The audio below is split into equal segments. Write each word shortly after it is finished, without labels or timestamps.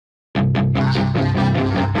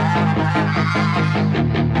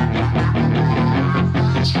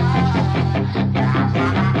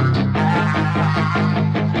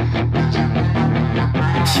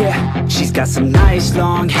She's got some nice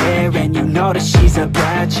long hair, and you know that she's a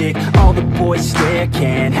bad chick. All the boys stare,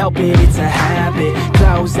 can't help it, it's a habit.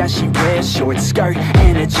 Clothes that she wears, short skirt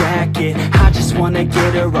and a jacket. I just wanna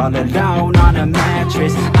get her all alone on a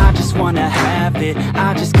mattress. I just wanna have it,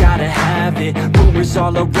 I just gotta have it. Rumors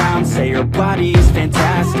all around say her body is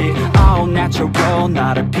fantastic. All natural,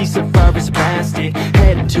 not a piece of fur is plastic.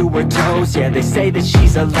 Head to her toes, yeah, they say that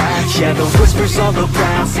she's a latch. Yeah, the whispers all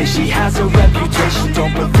around say she has a reputation.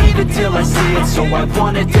 Don't believe it till I see it, so I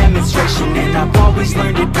want a demonstration. And I've always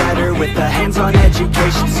learned it better with a hands-on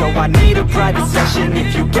education. So I need a private session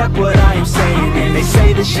if you get what I am saying. And they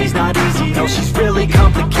say that she's not easy, no, she's really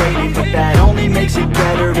complicated. But that only makes it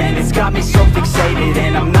better, and it's got me so fixated.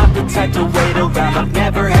 And I'm not the type to wait around, I've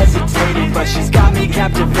never hesitated. But she's got me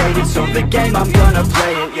captivated, so the game, I'm gonna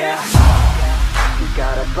play it, yeah. She's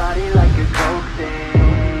got a body like a coke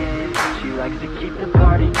thing. She likes to keep the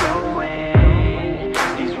party going.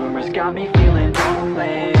 These rumors got me feeling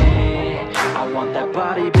lonely. I want that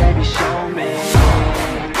body, baby, show me.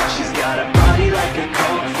 She's got a body like a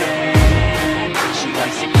coke thing. She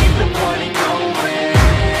likes to keep the party going.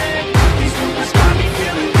 These rumors got me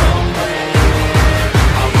feeling lonely.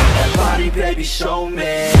 I want that body, baby, show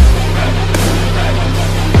me.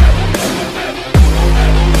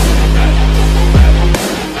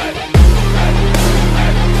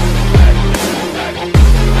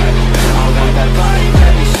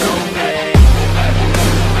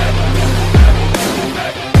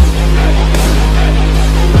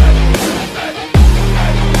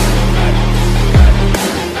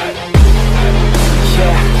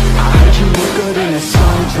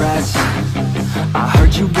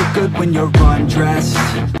 When you're undressed,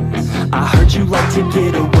 I heard you like to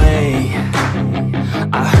get away.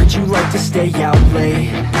 I heard you like to stay out late.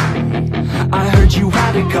 I heard you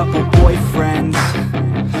had a couple boyfriends.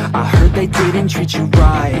 I heard they didn't treat you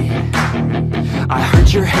right. I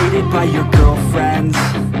heard you're hated by your girlfriends,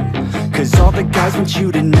 'cause all the guys want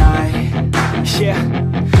you tonight. Yeah,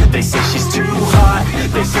 they say she's too hot,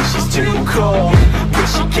 they say she's too cold. Where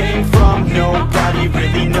she came from, nobody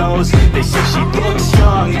really knows. They say she looks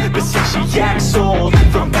young, but say she acts old.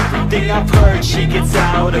 From everything I've heard, she gets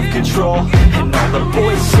out of control. And all the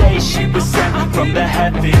boys say she was sent from the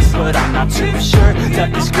heavens, but I'm not too sure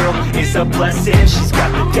that this girl is a blessing. She's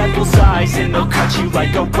got the devil's eyes, and they'll cut you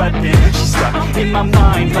like a weapon. She's stuck in my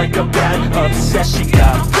mind like a bad obsession.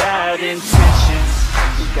 Got bad intentions.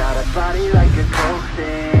 She's got a body like a coke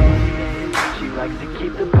thing. She likes to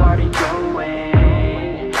keep the party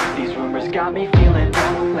going. These rumors got me feeling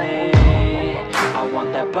lonely. I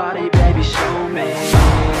want that body, baby, show me.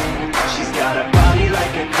 She's got a body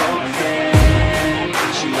like a coke thing.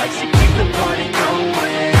 She likes to keep the party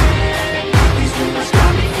going. These rumors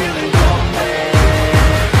got me feeling lonely.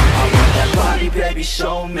 I want that body, baby,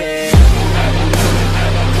 show me.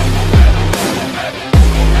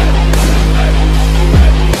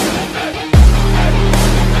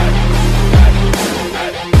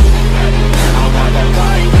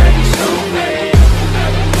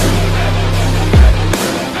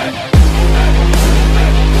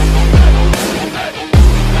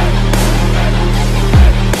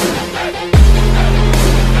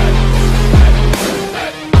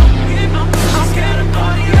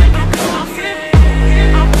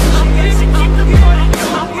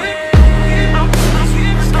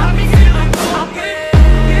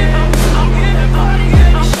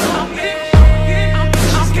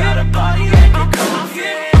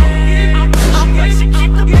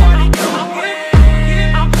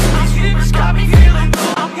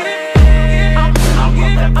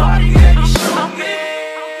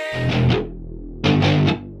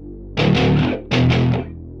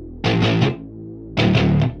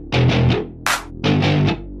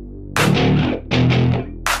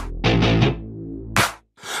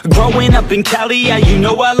 Growing up in Cali, yeah, you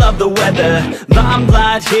know I love the weather.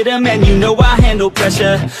 Limelight hit 'em, and you know I handle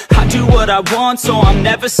pressure. I do what I want, so I'm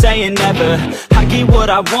never saying never. I get what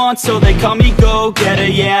I want, so they call me go-getter.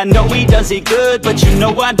 Yeah, I know he does it good, but you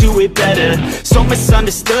know I do it better. So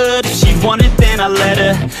misunderstood, if she wanted, then I let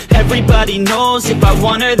her. Everybody knows if I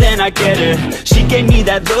want her, then I get her. She gave me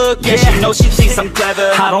that look, yeah, she knows she thinks I'm clever.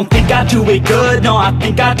 I don't think I do it good, no, I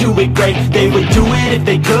think I do it great. They would do it if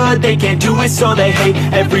they could, they can't do it, so they hate.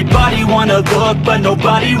 Everybody wanna look, but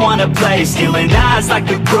nobody wanna play. Stealing eyes like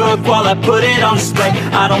a crook while I put it on display.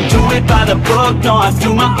 I don't do it by the book, no, I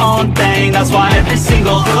do my own thing. That's why every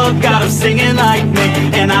single hook got 'em singing like me.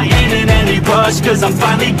 And I ain't in any rush, 'cause I'm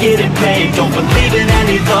finally getting paid. Don't believe in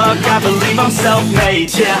any luck, I believe I'm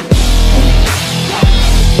self-made, yeah.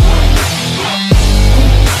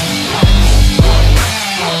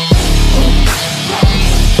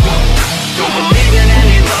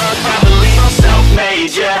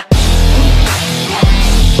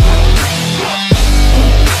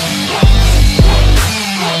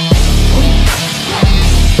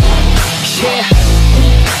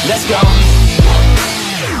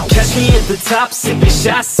 top, sipping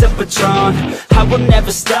shots of Patron. I will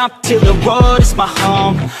never stop till the road is my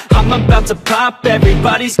home. I'm about to pop,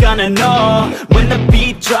 everybody's gonna know. When the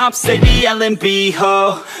beat drops, they be yelling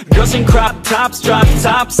B-ho. Girls in crop tops, drop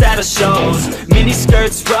tops at our shows. Mini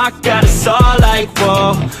skirts rock, got us all like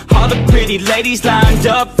whoa. All the pretty ladies lined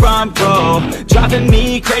up front row, driving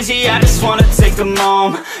me crazy, I just wanna take them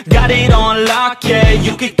home. Got it on lock, yeah,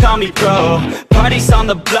 you could call me pro. Parties on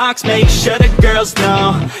the blocks, make sure the girls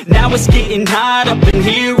know. Now it's getting hot up in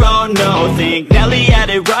here, oh no. Think Nelly had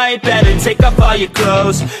it right, better take off all your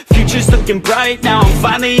clothes. Future's looking bright, now I'm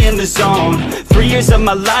finally in the zone. 3 years of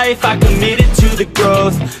my life, I committed to the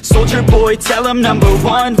growth. Soldier boy, tell them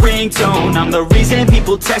 #1 ringtone. I'm the reason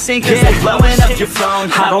people texting, cause they're blowing up your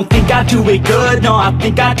phone. I don't think I do it good, no, I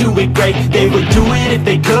think I do it great. They would do it if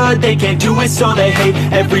they could, they can't do it so they hate.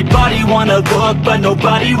 Everybody wanna look, but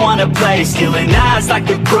nobody wanna play. Stealing eyes like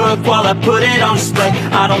a crook while I put it on display.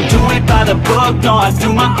 I don't do it by the book, no, I do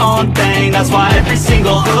my own thing. That's why every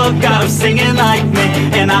single hook got them singing like me.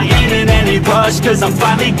 And I ain't in any rush, cause I'm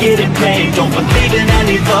finally getting paid. Don't believe in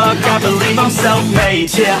any luck, I believe I'm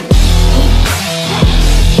self-made, yeah.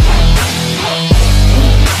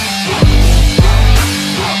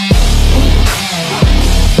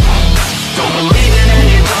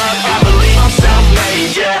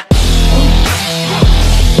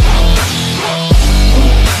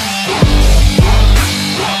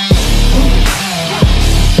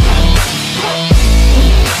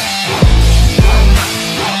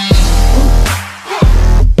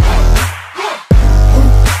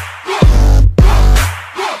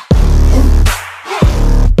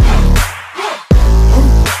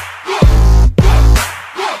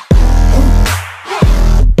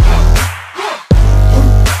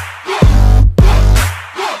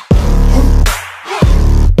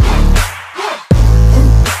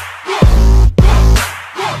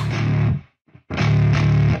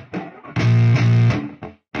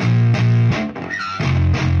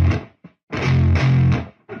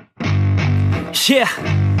 Yeah,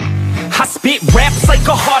 I spit raps like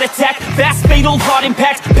a heart attack, fast fatal heart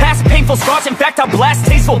impacts, past painful scars. In fact, I blast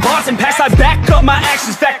tasteful bars and past. I back up my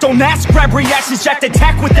actions, fact, don't ask, grab reactions, jacked,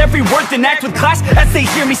 attack with every word, then act with class as they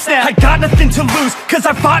hear me snap. I got nothing to lose, cause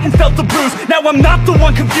I fought and felt the bruise. Now I'm not the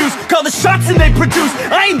one confused, call the shots and they produce.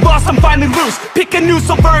 I ain't lost, I'm finally loose, pick a new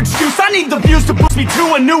silver excuse. I need the views to boost me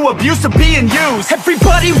to a new abuse of being used.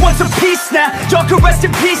 Everybody wants a piece now, y'all can rest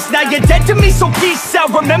in peace now. You're dead to me, so peace out,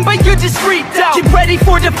 remember you're just freaked out. Get ready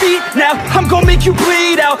for defeat now, I'm gonna make you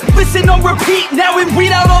bleed out. Listen on repeat now and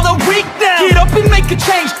weed out all the weak now. Get up and make a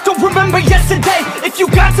change, don't remember yesterday. If you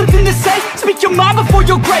got something to say, speak your mind before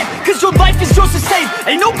your grave. Cause your life is yours to save,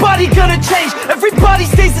 ain't nobody gonna change. Everybody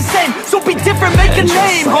stays the same, so be different, make a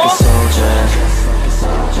name, like a soldier,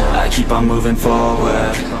 I keep on moving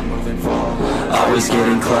forward, always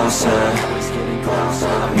getting closer.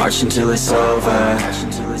 I march until it's over.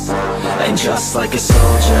 And just like a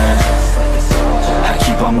soldier, I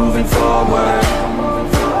keep on moving forward,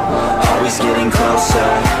 always getting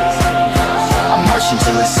closer. I march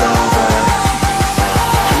until it's over.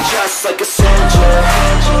 And just like a soldier,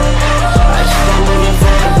 I keep on moving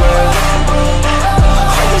forward,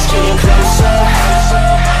 always getting closer.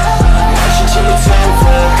 I march until it's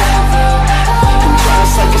over. And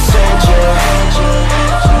just like a soldier,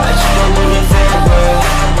 I keep on moving forward,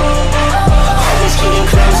 always getting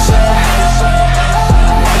closer.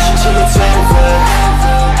 March until it's over.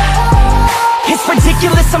 It's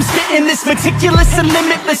ridiculous, I'm spitting this meticulous and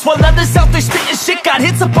limitless, while others out there spitting shit got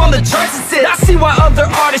hits up on the charts and shit. I see why other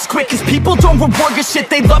artists quit, cause people don't reward good shit.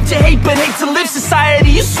 They love to hate but hate to live.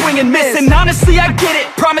 Society, you swing and miss. And honestly, I get it,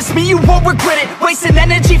 promise me you won't regret it. Wasting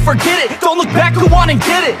energy, forget it, don't look back, go on and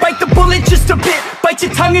get it. Bite the bullet just a bit, bite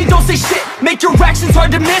your tongue and don't say shit. Make your actions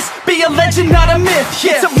hard to miss, be a legend, not a myth,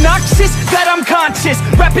 yeah. It's obnoxious that I'm conscious,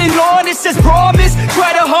 rapping honest as promise.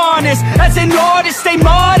 Try to harness, as an artist, stay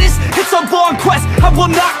modest. It's a long quest, I will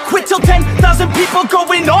not quit till 10,000 people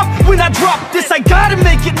going off when I drop this. I gotta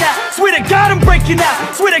make it now, swear to God I'm breaking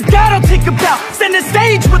out. Swear to God I'll take a bow, stand the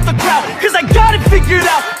stage with the crowd, cause I got it figured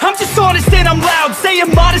out. I'm just honest and I'm loud,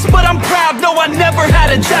 saying modest but I'm proud. No, I never had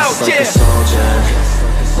a doubt, just like a soldier,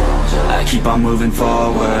 I keep on moving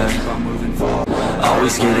forward,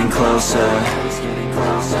 always getting closer.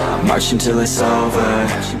 I march until it's over.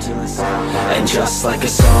 And just like a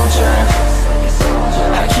soldier,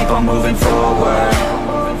 I keep on moving forward,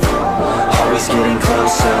 always getting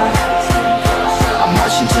closer. I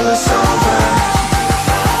march until it's over.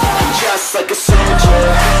 And just like a soldier,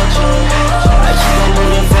 I keep on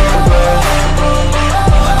moving forward,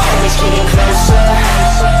 always getting closer.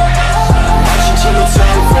 I march until it's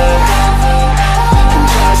over. And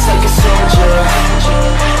just like a soldier,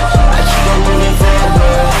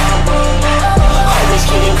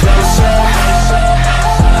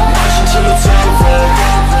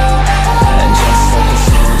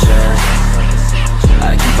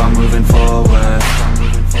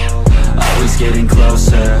 getting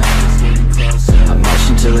closer. I'm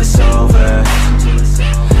marching till it's over.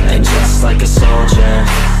 And just like a soldier,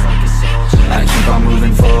 I keep on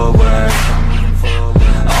moving forward.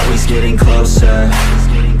 Always getting closer.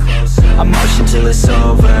 I'm marching till it's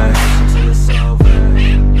over.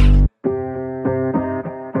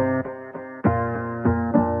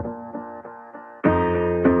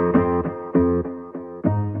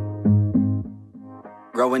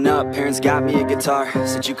 Growing up, parents got me a guitar.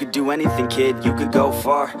 Said you could do anything, kid, you could go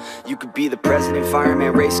far. You could be the president,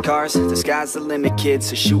 fireman, race cars. The sky's the limit, kid,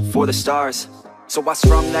 so shoot for the stars. So I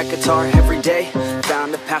strummed that guitar every day.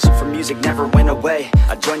 Found a passion for music, never went away.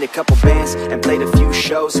 I joined a couple bands and played a few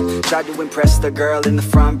shows. Tried to impress the girl in the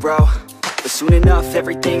front row. But soon enough,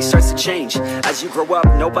 everything starts to change. As you grow up,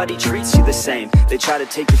 nobody treats you the same. They try to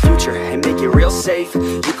take your future and make it real safe.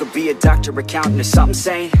 You could be a doctor, accountant, or something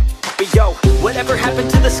sane. But yo, whatever happened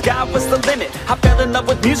to the sky was the limit. I fell in love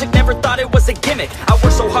with music, never thought it was a gimmick. I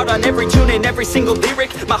worked so hard on every tune and every single lyric.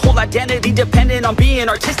 My whole identity depended on being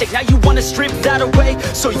artistic. Now you wanna strip that away,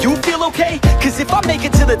 so you feel okay? Cause if I make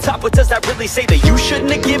it to the top, what does that really say? That you shouldn't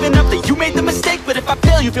have given up, that you made the mistake? But if I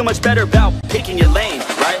fail, you feel much better about picking your lane,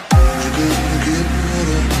 right?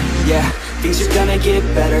 Yeah, things are gonna get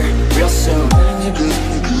better real soon.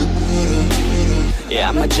 Yeah,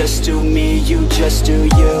 I'ma just do me, you just do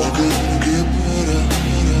you.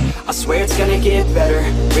 I swear it's gonna get better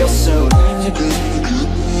real soon.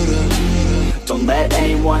 Don't let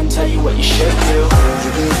anyone tell you what you should do.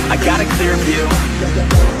 I got a clear view,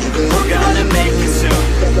 we're gonna make it soon.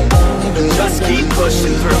 Just keep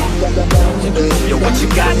pushing through. You're what you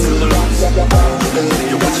got to lose.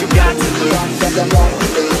 You're what you got to lose.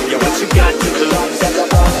 You're what you got to lose.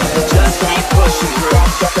 Just keep pushing through.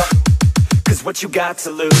 Cause what you got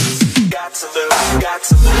to lose, got to lose, got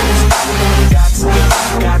to lose, got to lose,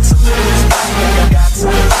 got to lose, got to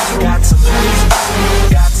lose, got to lose,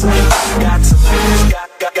 got to lose, got to lose, got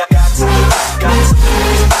to lose, got to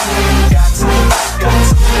lose, got to lose, got to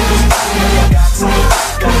lose, got to lose,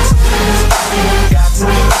 got to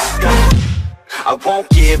lose. I won't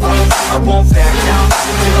give up, I won't back down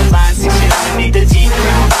till the line sinks in underneath the deep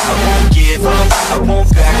ground. I won't give up, I won't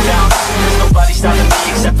back down. There's nobody stopping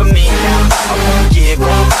me except for me now. I won't give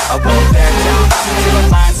up, I won't back down till the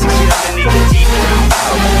line sinks in underneath the deep ground.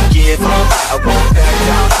 I won't give up, I won't back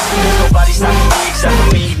down. There's nobody stopping me except for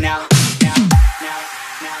me now.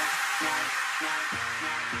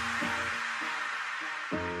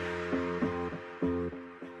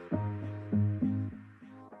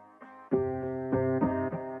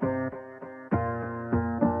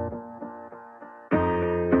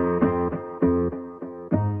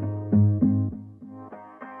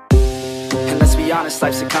 Honest,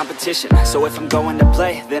 life's a competition, so if I'm going to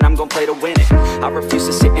play, then I'm gonna play to win it. I refuse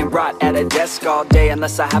to sit and rot at a desk all day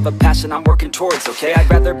unless I have a passion I'm working towards, okay? I'd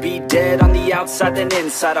rather be dead on the outside than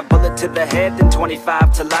inside. A bullet to the head than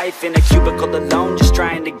 25 to life in a cubicle alone, just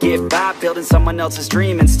trying to get by, building someone else's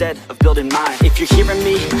dream instead of building mine. If you're hearing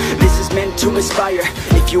me, this is meant to inspire.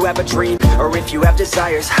 If you have a dream, or if you have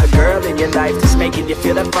desires, a girl in your life that's making you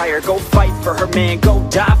feel that fire, go fight for her man, go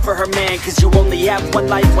die for her man. Cause you only have one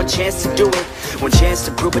life, one chance to do it, one chance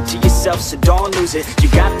to prove it to yourself, so don't lose it. You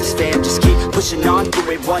got this, fam, just keep pushing on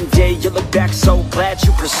through it. One day you'll look back so glad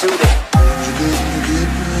you pursued it.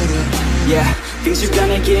 Yeah, things are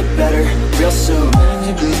gonna get better real soon.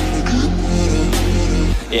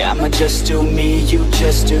 Yeah, I'ma just do me, you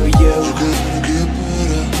just do you.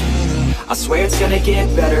 I swear it's gonna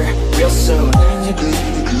get better real soon.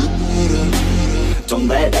 Don't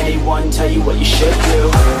let anyone tell you what you should do.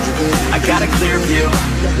 I got a clear view,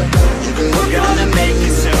 we're gonna make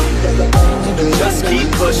it soon. Just keep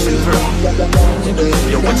pushing through.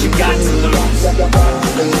 You're what you got to lose.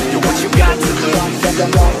 You're what you got to lose.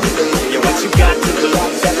 You're what you got to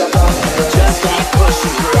lose. Just keep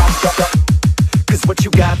pushing through. Cause what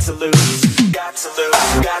you got to lose, got to lose,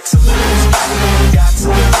 got to lose, got to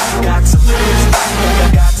lose, got to lose, got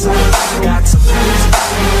to lose, got to lose, got to lose,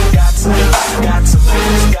 got to lose, got to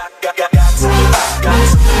lose, got to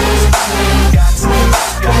lose, got to lose,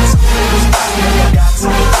 got to lose, got to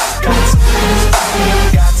lose, got to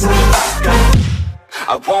lose, got to lose.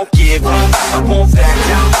 I won't give up, I won't back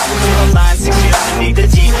down till the line sinks in underneath the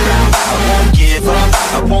deep ground. I won't give up,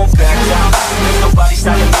 I won't back down. There's nobody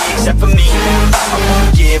stopping me except for me now. I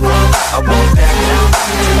won't give up, I won't back down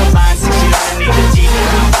till the line sinks in underneath the deep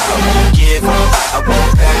ground. I won't give up, I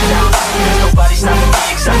won't back down. There's nobody stopping me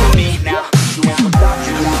except for me now. You won't stop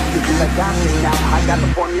me now, because I got this now. I got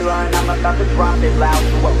the formula and I'ma about to drop it loud.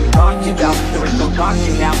 So what we talking about? There is no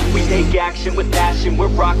talking now. We take action with passion, we're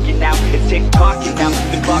rocking now. It's tick-tocking now,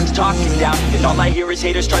 the clock's talking down. And all I hear is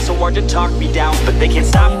haters try so hard to talk me down, but they can't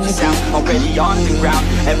stop the sound, already on the ground.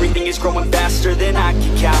 Everything is growing faster than I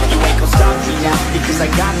can count. You ain't gon' stop me now, because I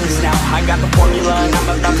got this now. I got the formula and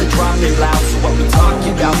I'm about to drop it loud. So what we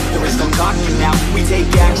talking about? There is no talking now. We take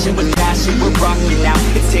action with passion, we're rocking now.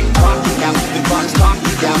 It's tick-tocking now, the clock's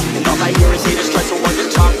talking down. And all I hear is haters try so hard to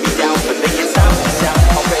talk me down, but they can't stop the sound,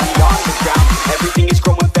 already on the ground. Everything is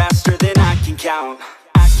growing faster than I can count.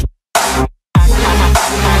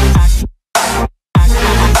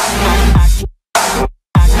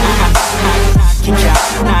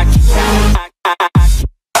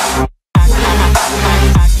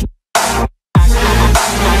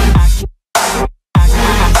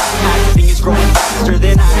 Everything is growing faster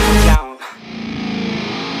than I can count.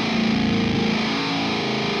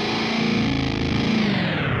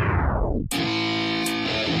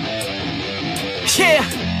 Yeah,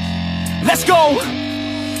 let's go.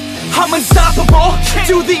 I'm unstoppable,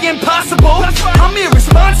 do the impossible. I'm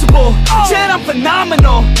irresponsible, yet I'm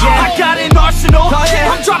phenomenal. I got an arsenal,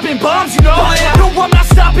 I'm dropping bombs, you know. No, I'm not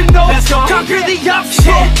stopping, no. Conquer the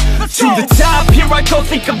obstacle. To the top, here I go,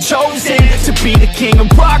 think I'm chosen to be the king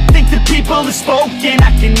of rock, think the people have spoken.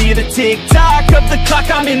 I can hear the tick-tock of the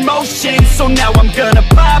clock, I'm in motion. So now I'm gonna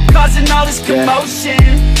pop, causing all this commotion.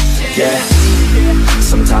 Yeah,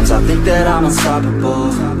 sometimes I think that I'm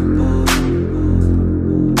unstoppable.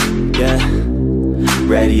 Yeah,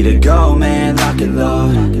 ready to go, man, lock and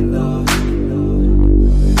load.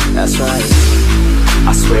 That's right,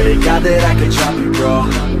 I swear to God that I could drop you, bro.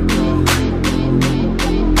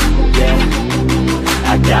 Yeah,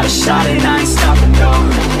 I got a shot and I ain't stopping, no.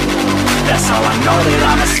 That's how I know that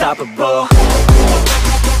I'm unstoppable.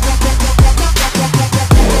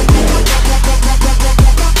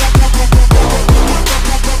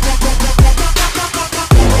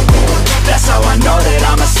 That's how I know that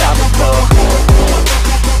I'm unstoppable.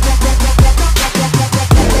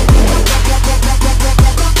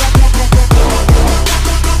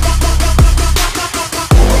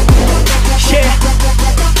 Yeah,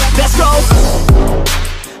 let's go.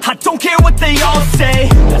 I don't care what they all say.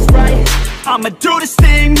 That's right, I'ma do this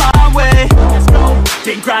thing my way. Let's go.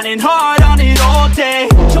 Been grinding hard on it all day.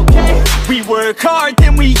 Okay, we work hard,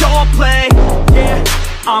 then we all play. Yeah,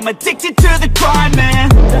 I'm addicted to the grind, man.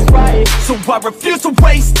 That's right, so I refuse to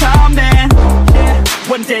waste time, man. Yeah,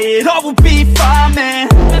 one day it all will be fine, man.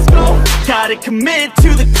 Let's go. Gotta commit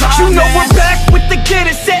to the climb, you know, man. We're back with the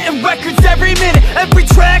Guinness, setting records every minute, every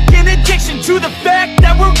track, in addiction to the fact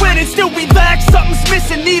that we're winning. Still we lack, something's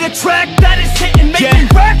missing, need a track that is hitting, making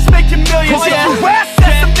racks, making millions. Oh, yeah.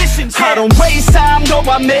 That's the mission, yeah. I don't waste time, no,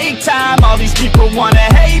 I make time. All these people wanna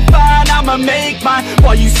hate, fine, I'ma make mine.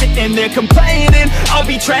 While you sitting there complaining, I'll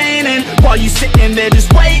be training. While you sitting there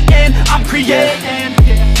just waiting, I'm creating.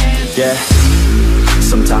 Yeah,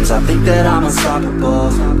 sometimes I think that I'm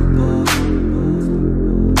unstoppable.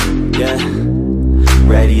 Yeah,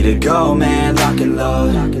 ready to go, man, lock and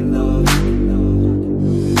load.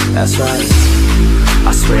 That's right,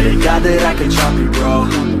 I swear to God that I could drop you, bro.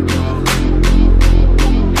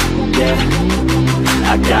 Yeah,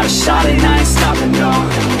 I got a shot and I ain't stopping, no.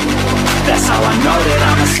 That's how I know that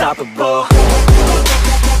I'm unstoppable.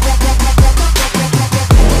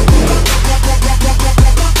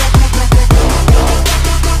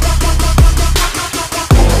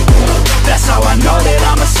 That's how I know that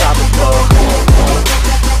I'm unstoppable.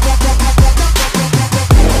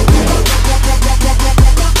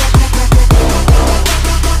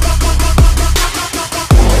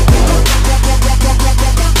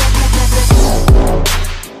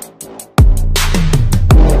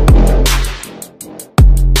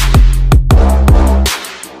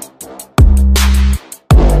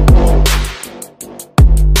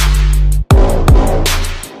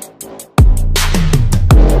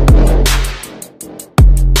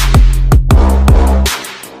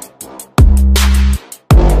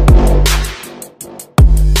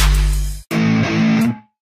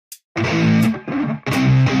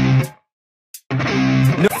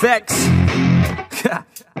 Facts.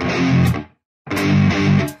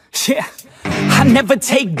 Yeah, I never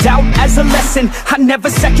take doubt as a lesson. I never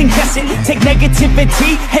second guess it. Take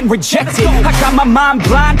negativity and reject it. I got my mind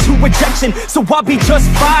blind to rejection, so I'll be just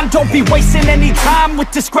fine. Don't be wasting any time with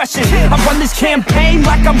discretion. I run this campaign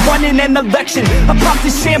like I'm running an election. I pop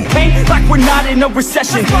this champagne like we're not in a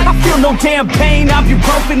recession. I feel no damn pain.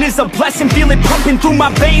 Ibuprofen is a blessing. Feel it pumping through my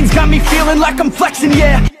veins, got me feeling like I'm flexing,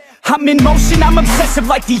 yeah. I'm in motion, I'm obsessive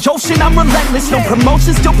like the ocean, I'm relentless. No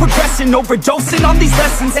promotion, still progressing, overdosing on these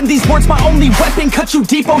lessons. And these words my only weapon, cut you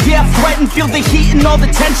deep, oh yeah, I threaten. Feel the heat and all the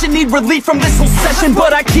tension, need relief from this whole session.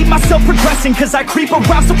 But I keep myself progressing, cause I creep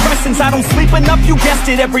around suppressants. I don't sleep enough, you guessed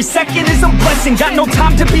it, every second is a blessing. Got no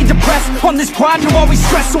time to be depressed, on this grind you're always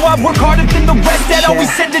stressed. So I work harder than the rest, that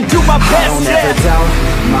always said to do my best. I don't ever doubt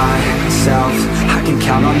myself, I can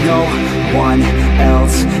count on no one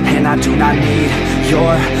else. And I do not need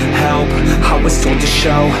your help, I was told to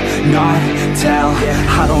show, not tell.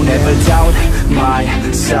 I don't ever doubt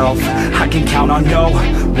myself, I can count on no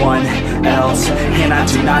one else. And I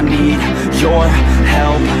do not need your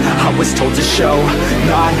help, I was told to show,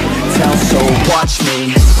 not tell. So watch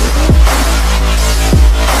me.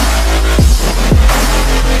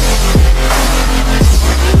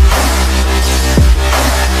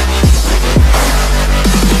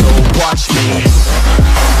 Watch me.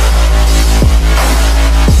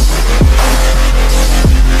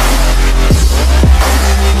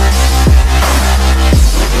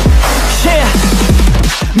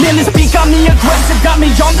 Man, this beat got me aggressive, got me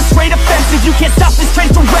on the straight offensive. You can't stop this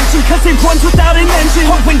train's direction, cause it runs without an engine.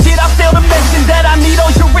 Oh, when did I fail to mention that I need all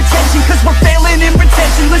your attention? Cause we're failing in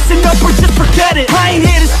retention, listen up or just forget it. I ain't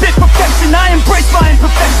here to spit perfection, I embrace my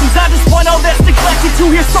imperfections. I just want all that's neglected to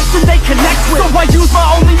hear something they connect with. So I use my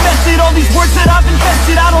only method, all these words that I've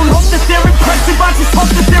invested. I don't hope that they're impressive, I just hope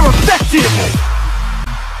that they're effective.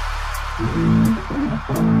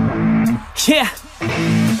 Yeah,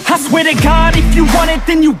 I swear to God, if you want it,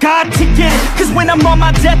 then you got to get it. Cause when I'm on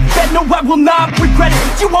my deathbed, no, I will not regret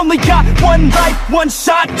it. You only got one life, one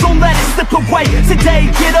shot, don't let it slip away. Today,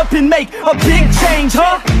 get up and make a big change,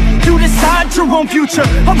 huh? You decide your own future,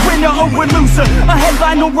 a winner or a loser, a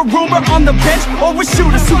headline or a rumor, on the bench or a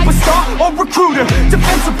shooter, superstar or recruiter,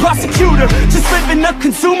 defensive prosecutor, just living a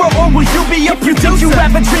consumer, or will you be a producer? If you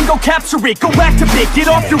have a dream, go capture it, go activate, get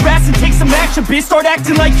off your ass and take some action, bitch. Start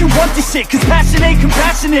acting like you want this shit, cause passion ain't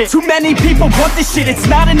compassionate. Too many people want this shit, it's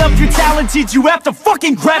not enough you're talented, you have to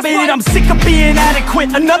fucking grab it. I'm sick of being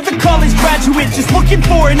adequate, another college graduate, just looking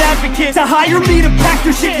for an advocate to hire me to pack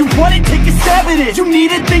your shit. You want it, take a stab at it, you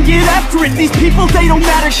need it, then get after it. These people, they don't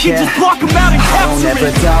matter, shit, just block them out and capture it. I don't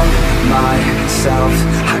ever doubt myself,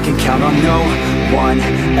 I can count on no one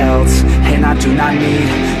else. And I do not need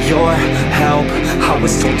your help, I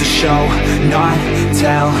was told to show, not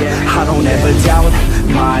tell. I don't ever doubt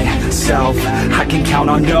myself, I can count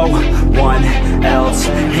on no one else.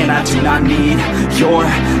 And I do not need your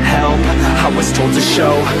help, I was told to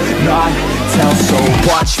show, not tell. So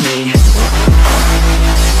watch me.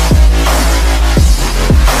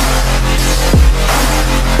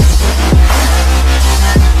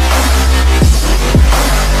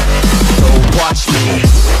 Watch me.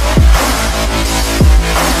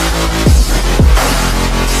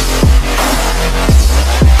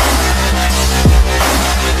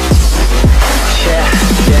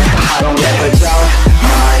 I don't ever doubt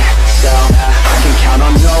myself, I can count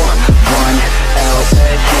on no one else.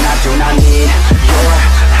 And I do not need your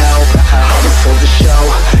help, I was told to show,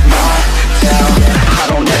 not tell. I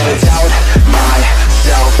don't ever doubt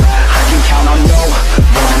myself, I can count on no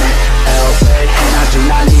one else. And I do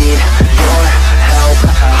not need your help,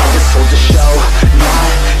 I was told to show, not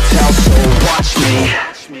tell. So watch me.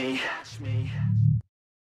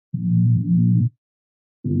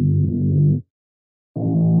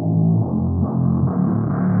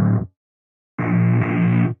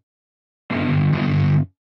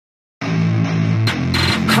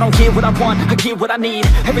 I don't get what I want, I get what I need.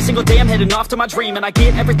 Every single day I'm heading off to my dream, and I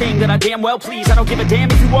get everything that I damn well please. I don't give a damn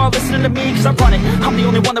if you all listening to me, cause I run it. I'm the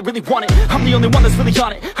only one that really want it, I'm the only one that's really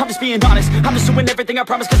on it. I'm just being honest, I'm just doing everything I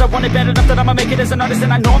promise, cause I want it bad enough that I'ma make it as an artist.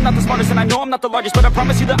 And I know I'm not the smartest, and I know I'm not the largest, but I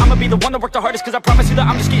promise you that I'ma be the one that worked the hardest. Cause I promise you that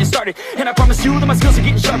I'm just getting started, and I promise you that my skills are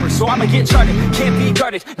getting sharper. So I'ma get charted, can't be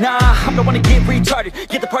guarded. Nah, I'm the one to get retarded.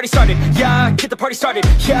 Get the party started, yeah, get the party started.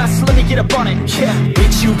 Yeah, so let me get up on it, yeah.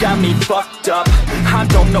 Bitch, you got me fucked up, I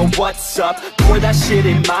don't know what's up. Pour that shit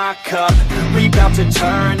in my cup, we bout to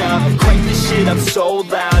turn up. Crank this shit up so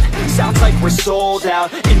loud, sounds like we're sold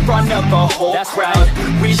out. In front of a whole crowd,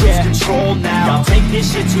 we lose control now. Don't take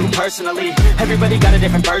this shit too personally, everybody got a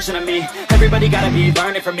different version of me. Everybody gotta be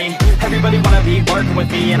learning from me, everybody wanna be working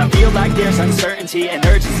with me. And I feel like there's uncertainty and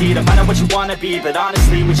urgency to find out what you wanna be. But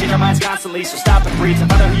honestly, we change our minds constantly, so stop and breathe and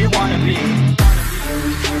find out who you wanna be.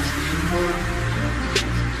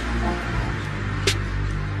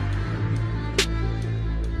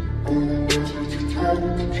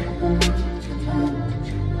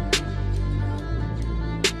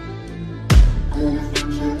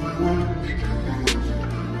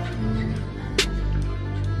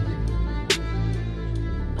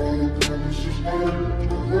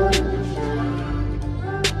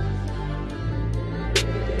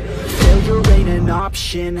 an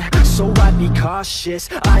option, so I'd be cautious.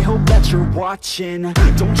 I hope that you're watching.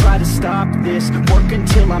 Don't try to stop this, work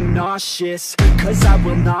until I'm nauseous. Cause I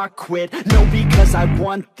will not quit, no, because I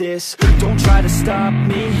want this. Don't try to stop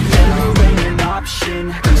me, failure ain't an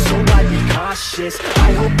option, so I'd be cautious.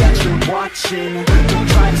 I hope that you're watching. Don't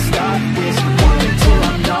try to stop this, work until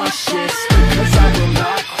I'm nauseous. Cause I will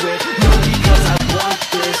not quit, no, because I want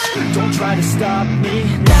this. Don't try to stop me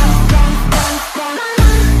now.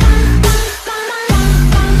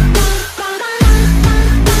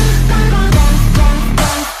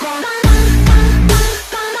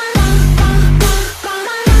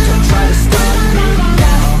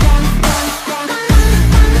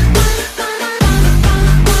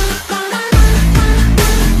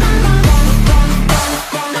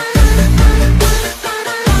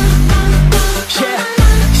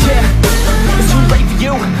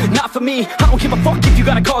 Me, I don't give a fuck if you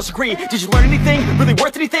got a college degree. Did you learn anything? Really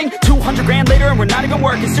worth anything? 200 grand later and we're not even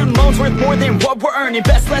working. Student loans worth more than what we're earning.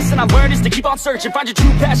 Best lesson I learned is to keep on searching. Find your true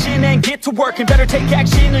passion and get to work. And better take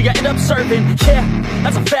action or you end up serving. Yeah,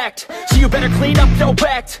 that's a fact. So you better clean up your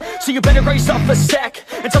act. So you better grow yourself a sack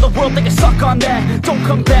and tell the world they can suck on that. Don't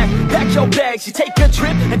come back, pack your bags. You take a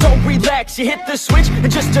trip and don't relax. You hit the switch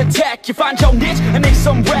and just attack. You find your niche and make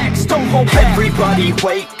some racks. Don't hold back. Everybody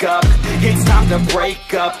wake up, it's time to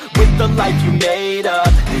break up with the life you made up.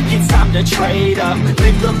 It's time to trade up,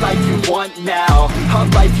 live the life you want now, a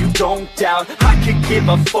life you don't doubt. I could give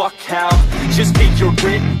a fuck how, just figure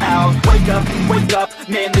it out. Wake up,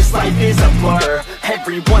 man, this life is a blur.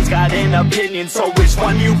 Everyone's got an opinion, so which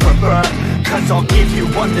one you prefer? Cause I'll give you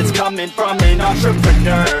one that's coming from an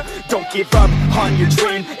entrepreneur. Don't give up on your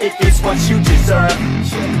dream if it's what you deserve.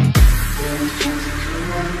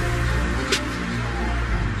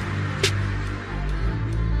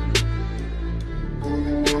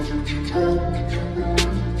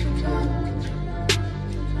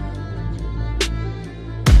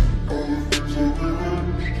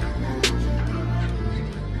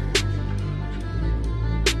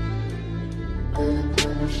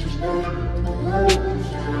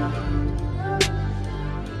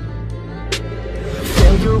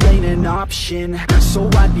 Failure ain't an option, so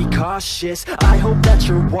I'd be cautious. I hope that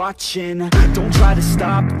you're watching. Don't try to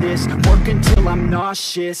stop this, work until I'm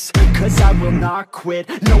nauseous. Cause I will not quit,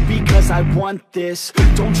 no, because I want this.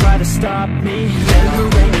 Don't try to stop me,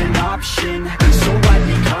 failure ain't an option, so I'd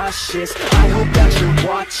be cautious. I hope that you're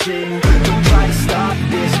watching. Don't try to stop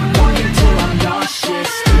this, work until I'm nauseous.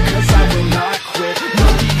 Cause I will not quit, no,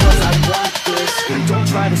 because I want this. Don't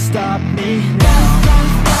try to stop me now.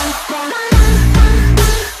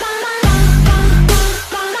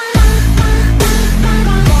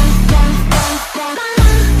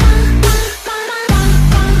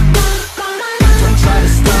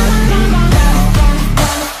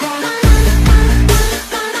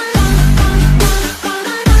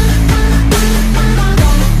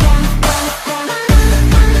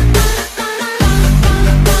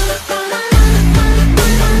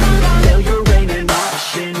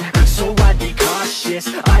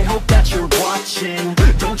 I hope that you're watching.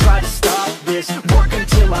 Don't try to stop this, work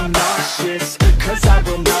until I'm nauseous. Cause I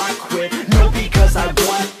will not quit, no, because I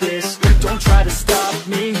want this. Don't try to stop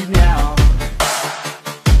me now.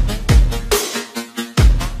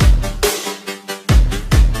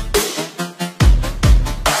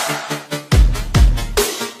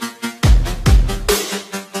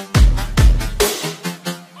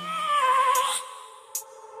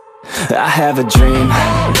 I have a dream,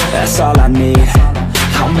 that's all I need.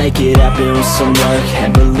 I'll make it happen with some work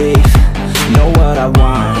and belief. Know what I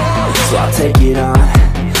want, so I'll take it on.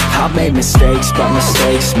 I've made mistakes, but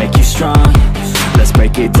mistakes make you strong. Let's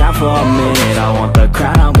break it down for a minute. I want the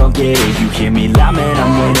crown, I'm gon' get it. You hear me loud, man,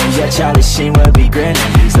 I'm winning. Yeah, Charlie Sheen will be grinning.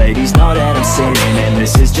 These ladies know that I'm sinning, and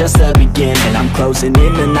this is just the beginning. I'm closing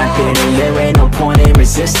in the night inning. There ain't no point in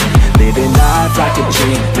resisting. Living life like a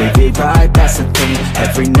dream, live it right, that's the thing.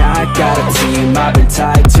 Every night got a team, I've been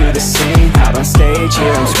tied to the scene. Out on stage,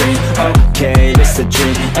 here I'm screaming, okay, this a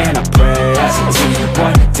dream. And I pray as a team,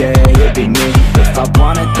 one day it'll be me. If I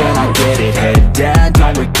want it, then I get it. Head down,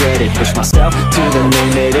 don't regret it. Push myself to the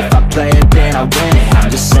limit. If I play it, then I win it. I'm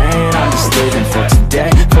just saying, I'm just living for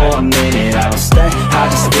today. For a minute, I don't stay, I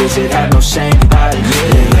just visit. Have no shame, I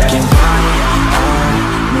admit it. Looking right at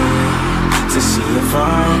me to see if I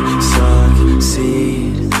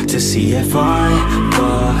succeed, to see if I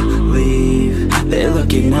believe. They're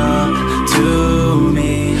looking up to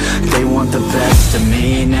me. They want the best of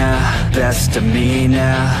me now, best of me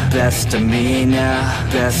now, best of me now,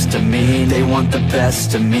 best of me. They want the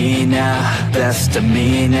best of me now, best of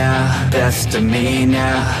me now, best of me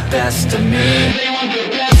now, best of me. They want the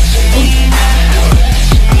best of me now.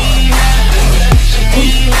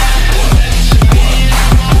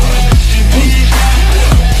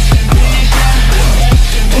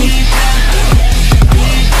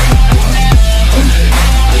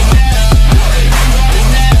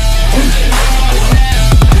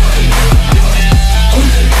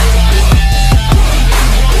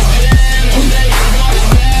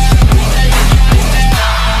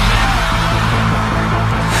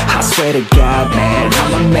 Swear to God, man,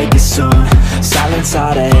 I'ma make it soon. Silence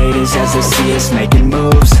all the haters as they see us making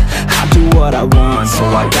moves. I do what I want, so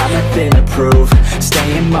I got nothing to prove.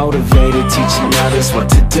 Staying motivated, teaching others what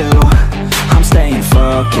to do. I'm staying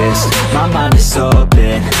focused, my mind is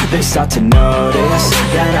open. They start to notice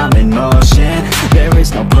that I'm in motion. There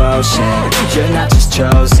is no potion, you're not just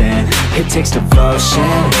chosen. It takes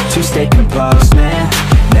devotion to stay composed, man.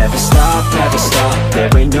 Never stop, there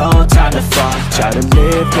ain't no time to fall. Try to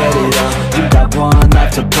live, get it up, you got one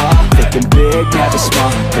life to ball. Thinking big, never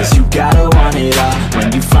small, cause you gotta want it all.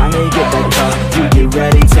 When you finally get that call, you get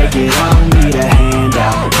ready, take it on. Need a hand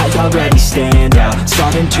out, I already stand out.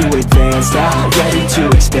 Starting to advance now, ready to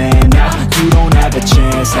expand now. You don't have a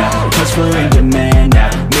chance now, cause we're in demand now.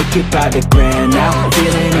 Make it by the grand now,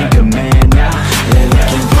 feeling in command now. They're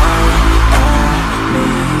looking right at me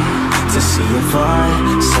to see if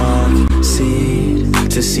I succeed,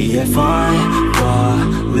 to see if I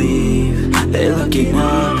believe. They're looking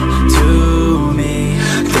up to me.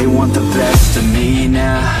 They want the best of me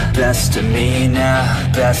now, best of me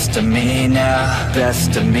now, best of me now,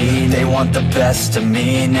 best of me. They want the best of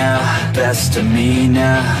me now, best of me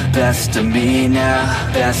now, best of me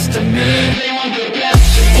now, best of me. They want the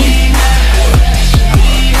best of me now.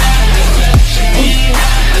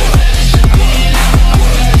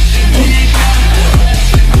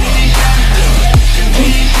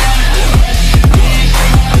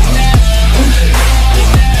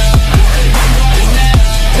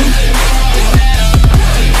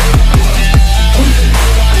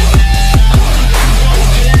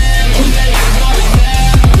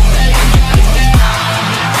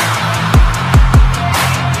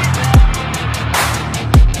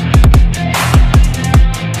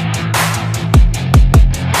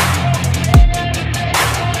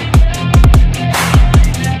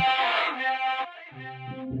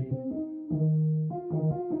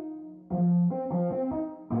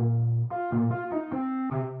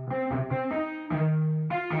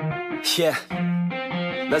 Yeah,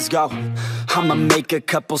 let's go. I'ma make a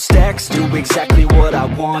couple stacks, do exactly what I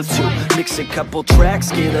want to. Mix a couple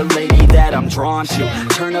tracks, get a lady that I'm drawn to.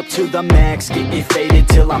 Turn up to the max, get me faded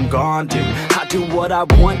till I'm gone, dude. I do what I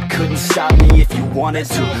want, couldn't stop me if you wanted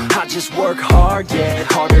to. I just work hard, yeah,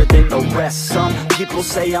 harder than the rest. Some people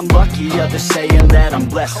say I'm lucky, others saying that I'm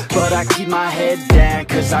blessed. But I keep my head down,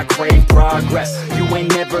 cause I crave progress. You ain't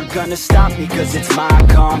never gonna stop me, cause it's my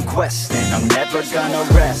conquest. And I'm never gonna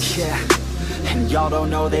rest, yeah. And y'all don't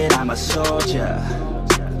know that I'm a soldier.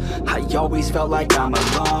 I always felt like I'm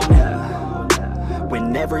alone, yeah.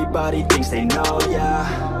 When everybody thinks they know ya,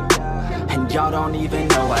 and y'all don't even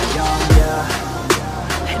know I own ya.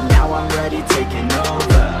 And now I'm ready taking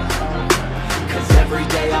over, cause every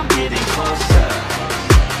day I'm getting closer.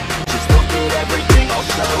 Just look at everything I'll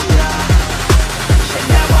show ya. And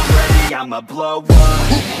now I'm ready, I'ma blow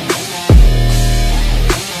up.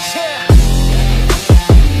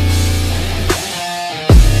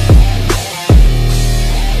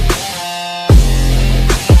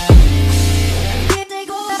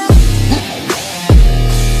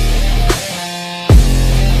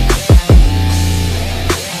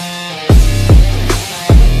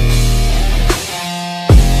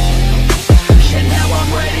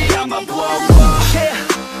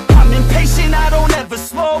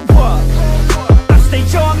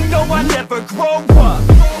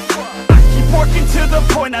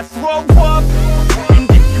 I throw up, and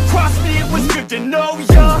if you cross me, it was good to know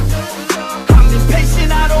ya. I'm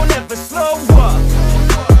impatient, I don't ever slow up.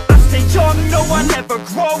 I stay young, no, I never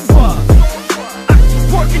grow up. I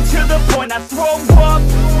keep working to the point I throw up,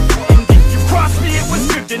 and if you cross me, it was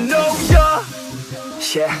good to know ya.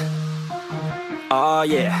 Yeah, oh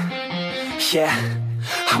yeah, yeah.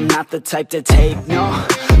 I'm not the type to take no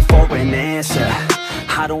for an answer.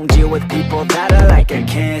 I don't deal with people that are like a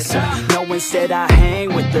cancer. No, instead I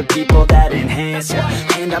hang with the people that enhance ya.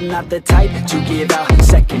 And I'm not the type to give out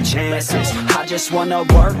second chances. I just wanna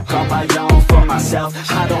work on my own for myself.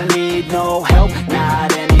 I don't need no help,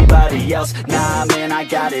 not anybody else. Nah, man, I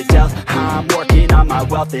got it dealt. I'm working on my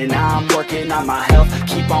wealth and I'm working on my health.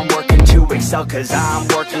 Keep on working to excel, cause I'm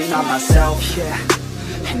working on myself. Yeah,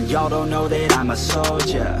 and y'all don't know that I'm a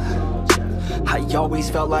soldier. I always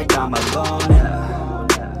felt like I'm alone, yeah.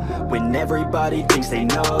 When everybody thinks they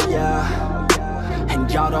know ya, and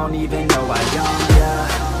y'all don't even know I own ya.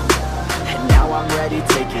 And now I'm ready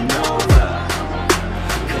taking over,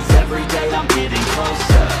 'cause every day I'm getting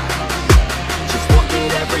closer. Just look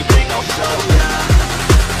at everything I'll show ya.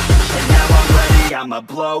 And now I'm ready, I'ma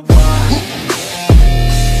blow up.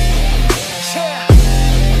 Yeah.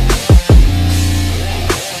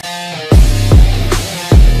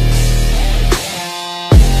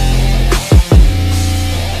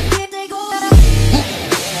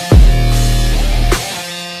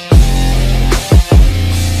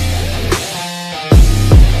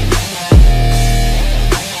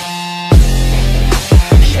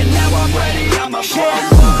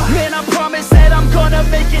 Man, I promise that I'm gonna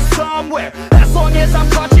make it somewhere. As long as I'm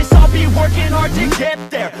conscious, I'll be working hard to get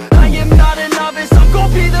there. I am not a novice, I'm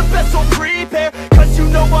gonna be the best, so prepare. 'Cause you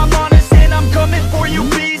know I'm honest and I'm coming for you,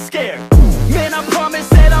 be scared. Man, I promise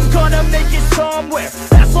that I'm gonna make it somewhere.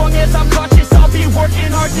 As long as I'm conscious, I'll be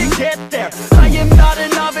working hard to get there. I am not a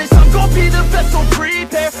novice, I'm gonna be the best, so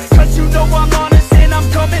prepare. 'Cause you know I'm honest and I'm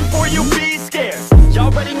coming for you, be scared. Y'all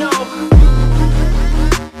already know.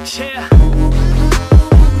 Yeah.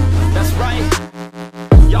 That's right,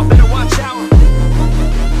 y'all better watch out.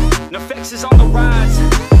 NFX is on the rise.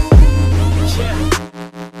 Yeah.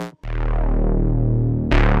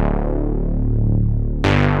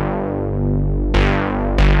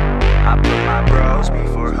 I put my bros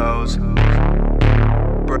before hoes.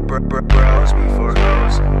 Bros before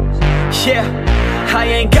hoes. Yeah, I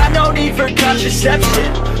ain't got no need for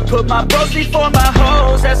contraception. Put my bros before my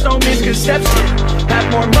hoes, that's no misconception. Have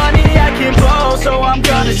more money I can blow, so I'm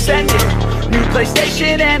gonna send it. New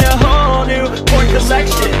PlayStation and a whole new porn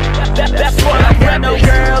collection. That's what I got, no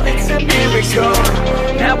girl, it's a miracle.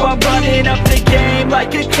 Now I'm running up the game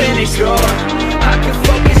like a clinical. I can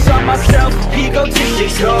focus on myself,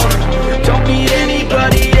 egotistical. Don't need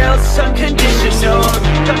anybody else, unconditional.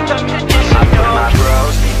 I put my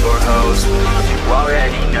bros before hoes, you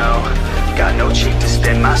already know. Got no cheek to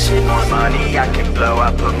spend my shit, more money I can blow.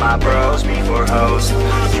 I put my bros before hoes,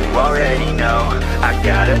 you already know. I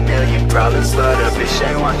got a million problems, but a bitch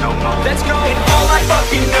ain't want no more. Let's go! And all I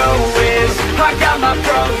fucking know is I got my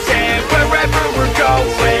bros, and wherever we're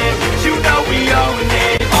going, you know we own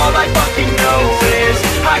it. All I fucking know is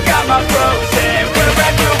I got my bros, and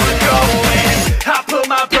wherever we're going, I put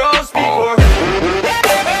my bros before.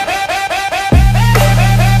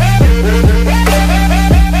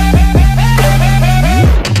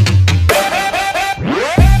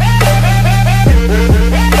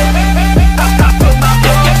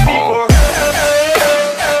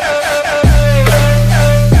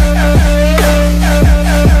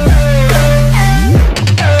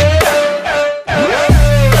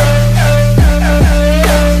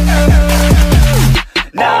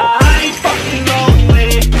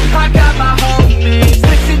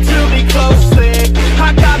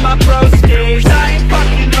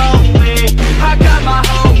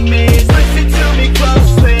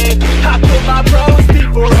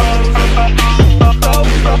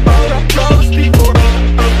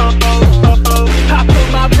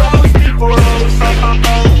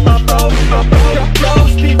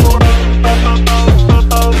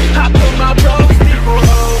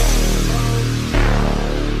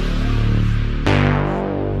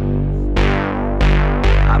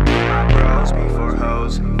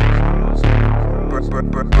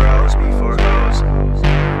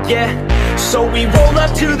 Yeah, so we roll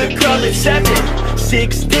up to the club at 7.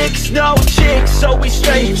 6 dicks, no chicks, so we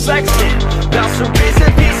straight flexing. Bouncer is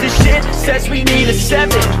a piece of shit, says we need a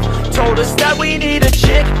 7. Told us that we need a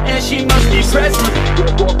chick, and she must be present.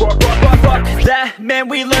 Fuck that, man,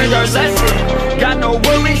 we learned our lesson. Got no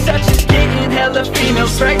worries, such as getting hella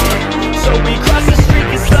females pregnant. So we cross the street,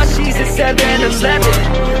 get slushies at 7-Eleven.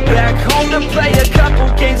 Back home to play a couple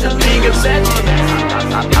games of League of Legends.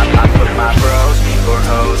 I put my bros before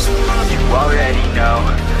hoes, you already know.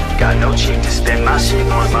 Got no cheek to spend my shit,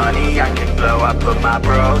 more money I can blow. I put my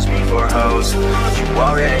bros before hoes, you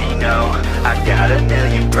already know. I got a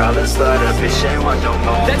million problems, but a bitch ain't want no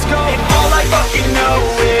more. Let's go! And all I fucking know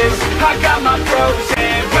is I got my bros,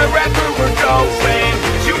 and wherever we're going,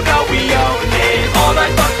 you know we own it. All I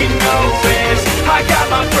fucking know is I got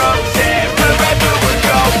my bros, and wherever we're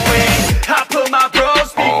going, I put my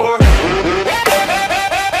bros before.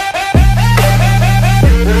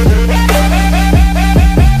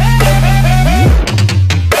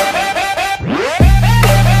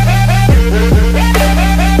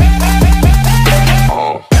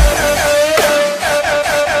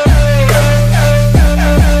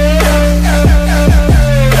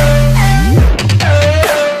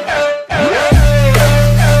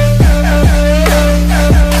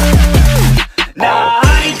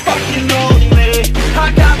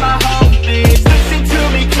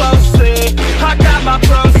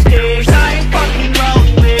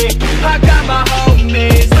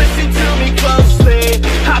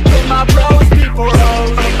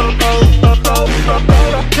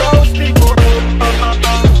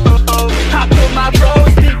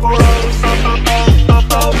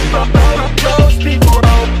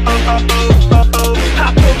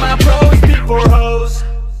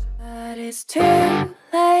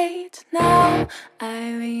 late now,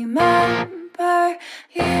 I remember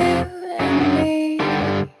you and me,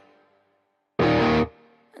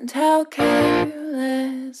 and how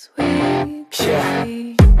careless we could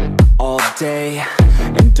be. All day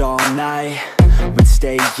and all night, we'd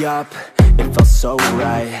stay up, it felt so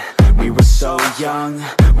right. We were so young,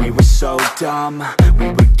 we were so dumb. We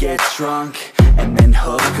would get drunk and then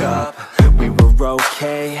hook up. We were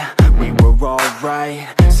okay, we were alright,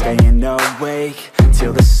 staying awake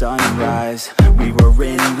till the sunrise. We were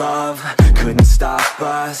in love, couldn't stop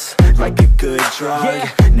us, like a good drug,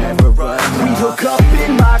 never enough. We'd hook up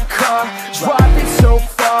in my car, driving so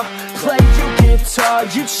far, play your guitar,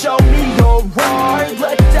 you'd show me your art.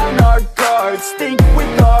 Let down our guards, think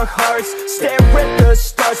with our hearts, stare at the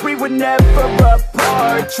stars, we were never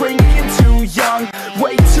apart. Drinking too young,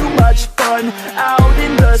 way too much fun, out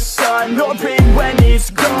in the sun, open when it's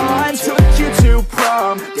gone. Took you to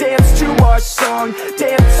prom, dance to our song,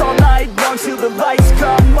 dance all night long till the lights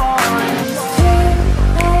come on.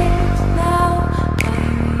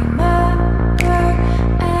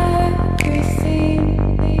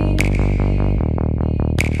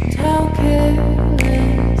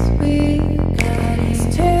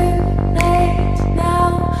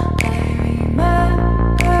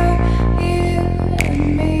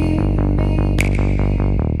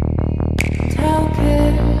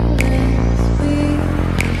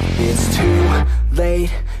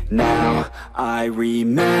 Now I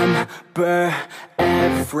remember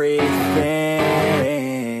everything,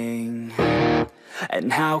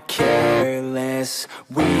 and how careless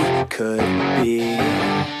we could be,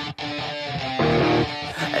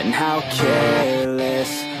 and how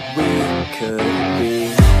careless we could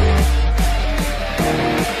be,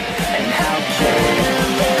 and how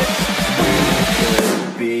careless we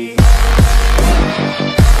could be.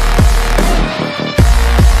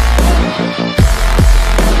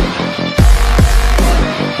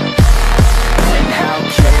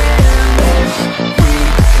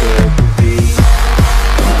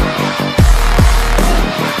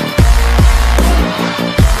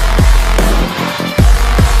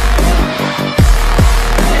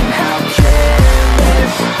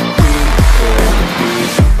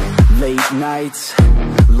 Nights,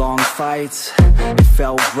 long fights, it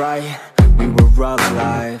felt right, we were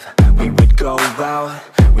alive. We would go out,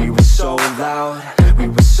 we were so loud, we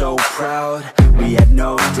were so proud, we had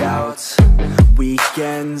no doubts.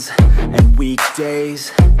 Weekends and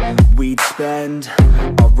weekdays, we'd spend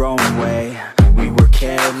our own way. We were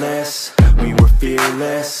careless, we were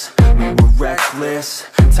fearless, we were reckless,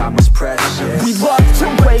 time was precious. We loved to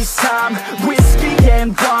waste time, whiskey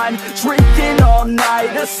and wine, drinking all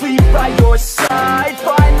night, asleep by your side.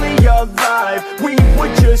 Finally alive, we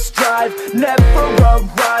would just drive, never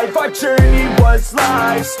arrive. Our journey was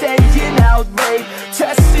live, staying out late,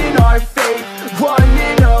 testing our fate,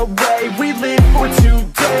 running away. We live for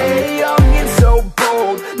today, young and so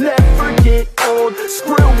bold, never get old.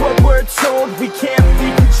 Screw what we're told, we can't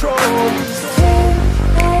be controlled.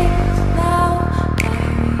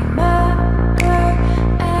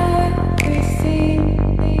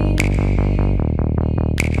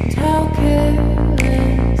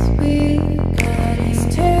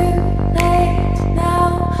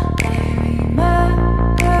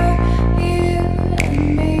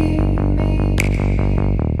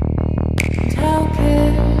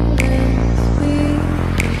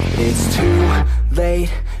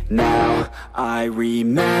 Now I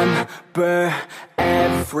remember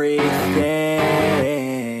everything,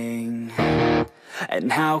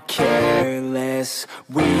 and how careless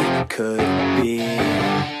we could be,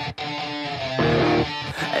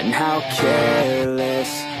 and how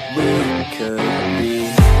careless we could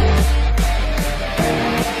be,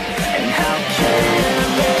 and how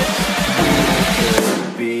careless we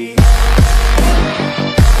could be.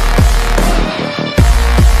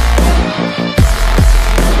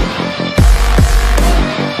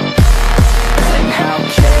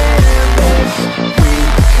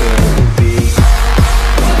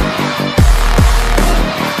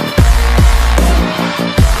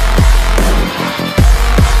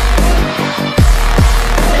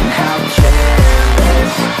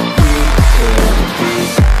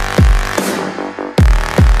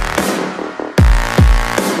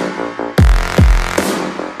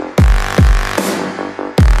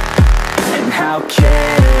 How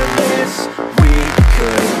careless we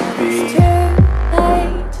could be. It's too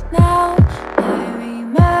late now, I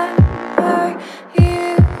remember you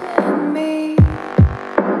and me,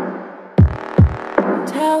 and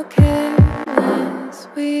how careless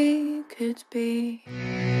we could be.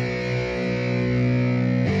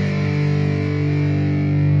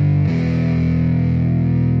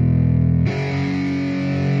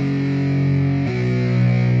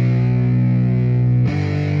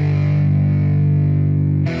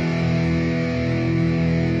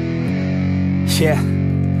 Yeah,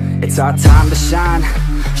 it's our time to shine.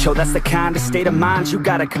 Yo, that's the kind of state of mind you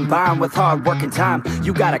gotta combine with hard work and time.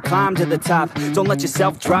 You gotta climb to the top. Don't let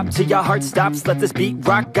yourself drop till your heart stops. Let this beat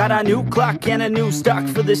rock. Got a new clock and a new stock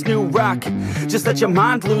for this new rock. Just let your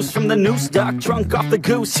mind loose from the new stock. Drunk off the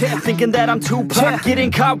goose, thinking that I'm too pop.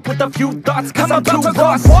 Getting caught with a few thoughts cause I'm too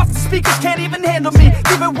lost. Off, the speakers can't even handle me.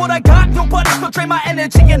 Giving what I got, nobody's gonna drain my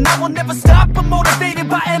energy. And I will never stop, I'm motivated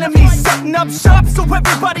by enemies. Setting up shop so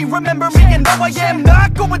everybody remember me. And no, I am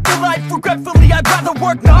not going through life regretfully. I'd rather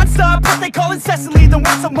work non-stop, what they call incessantly, than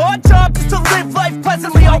work some odd job just to live life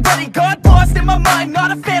pleasantly. Already got lost in my mind,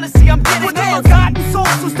 not a fantasy, I'm getting it. Forgotten souls,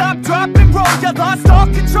 so stop, drop, and roll. You lost all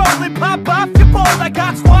control and pop off your ball. I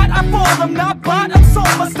got squat, I fall, I'm not bought, I'm sold.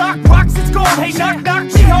 My stock rocks, it's gold. Hey, knock, knock,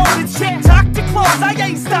 me home. It's shit, talk to close. I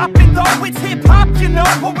ain't stopping though, it's hip-hop, you know.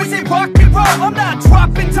 Or is it rock and roll? I'm not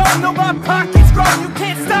dropping down, no, my pocket's grown. You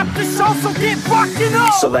can't stop the show, so get rockin'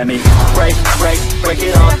 on. So let me break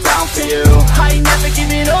it all down for you. I ain't never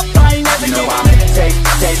giving up, I ain't never You know giving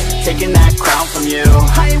I'm taking that crown from you.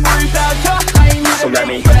 I ain't worried about you, I ain't never So let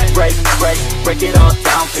me break break it all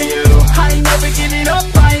down for you. I ain't never giving up,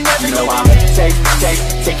 I ain't never You know giving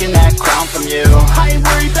I'm taking that crown from you. I ain't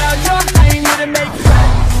worried about you, I ain't here to make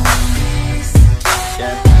friends.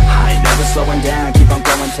 Yeah. I ain't never slowing down, keep on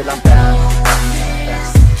going till I'm down.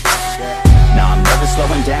 No, I'm never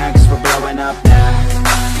slowing down, cause we're blowing up now.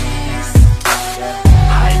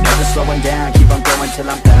 I ain't never slowing down, keep on going till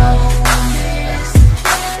I'm down.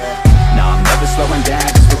 No, I'm never slowing down,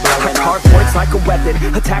 cause we're blowing up. Hard words like a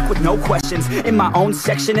weapon, attack with no questions. In my own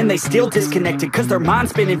section and they still disconnected, cause their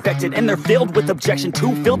mind's been infected and they're filled with objection.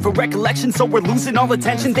 Too filled for recollection, so we're losing all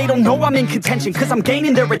attention. They don't know I'm in contention, cause I'm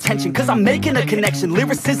gaining their attention. Cause I'm making a connection,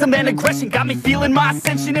 lyricism and aggression got me feeling my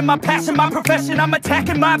ascension. In my passion, my profession, I'm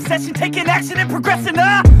attacking my obsession. Taking action and progressing,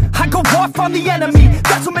 I go off on the enemy,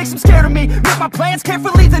 that's what makes them scared of me. Make my plans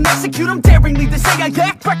carefully, then execute them daringly. They say I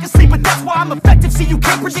act recklessly, but that's why I'm effective. See, you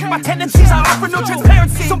can't predict my tendencies, I offer no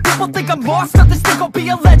transparency. Some people think I'm lost, others think I'll be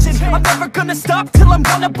a legend. I'm never gonna stop till I'm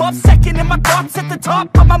one above second. And my thoughts at the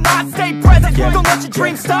top, but my mind stay present. Don't let your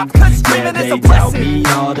dreams stop, cause dreaming is a They tell blessing. me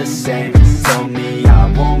all the same, told me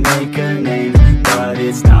I won't make a name. But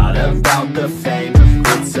it's not about the fame,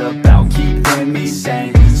 it's about keeping me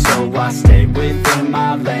sane. So I stay within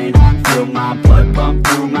my lane, feel my blood pump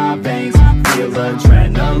through my veins. Feel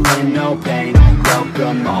adrenaline, no pain,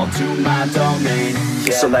 welcome all to my domain.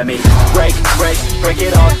 So let me break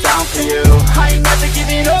it all down for you. I ain't never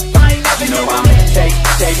giving up, I ain't never You know giving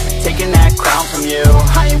I'm taking that crown from you.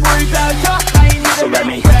 I ain't worried about you, I ain't here So to let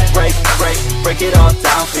make me break it all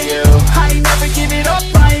down for you. I ain't never giving up,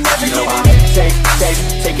 I ain't never You know giving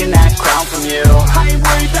I'm taking that crown from you. I ain't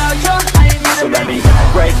worried about you, I ain't here So to let me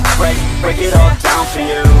make break it all down for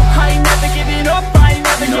you. I ain't never giving up, I ain't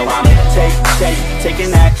never You know giving I'm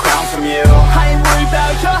taking that crown from you. I ain't worried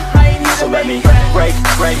about you, I ain't here So to let make me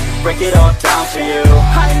break it all down for you.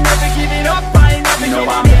 I ain't never giving up, I ain't never You know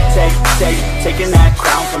I'm giving taking that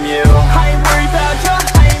crown from you. I ain't worried about you,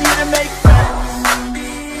 I ain't here to make friends.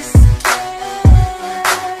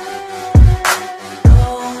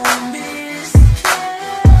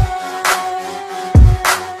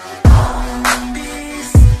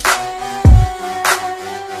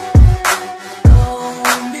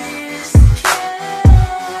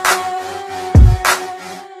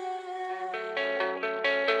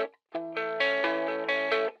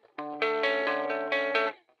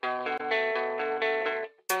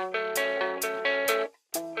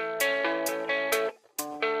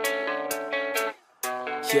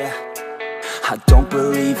 Yeah, I don't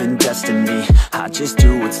believe in destiny, I just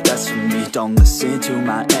do what's best for me. Don't listen to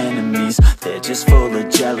my enemies, they're just full of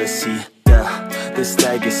jealousy. Yeah, this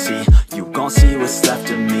legacy, you gon' see what's left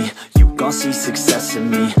of me. You gon' see success in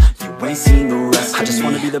me, you ain't seen the rest of me. I just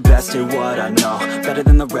wanna be the best at what I know, better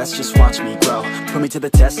than the rest, just watch me grow. Put me to the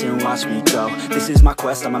test and watch me go. This is my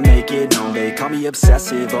quest, I'ma make it known. They call me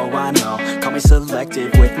obsessive, oh I know. Call me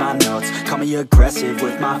selective with my notes, call me aggressive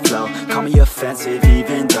with my flow. Call me offensive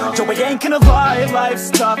even though Joe, I ain't gonna lie,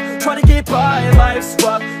 life's tough. Try to get by, life's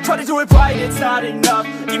rough. Try to do it right, it's not enough.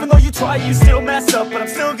 Even though you try, you still mess up. But I'm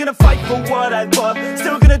still gonna fight for what I love.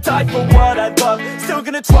 Still gonna die for what I love. Still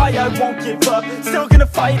gonna try, I won't give up. Still gonna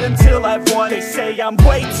fight until I've won. They say I'm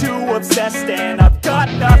way too obsessed and I've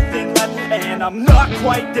got nothing left. And I'm not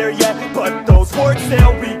quite there yet, but those words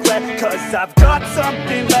they'll regret. Cause I've got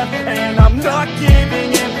something left and I'm not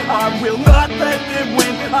giving in. I will not let them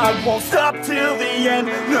win, I won't stop till the end,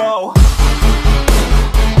 no.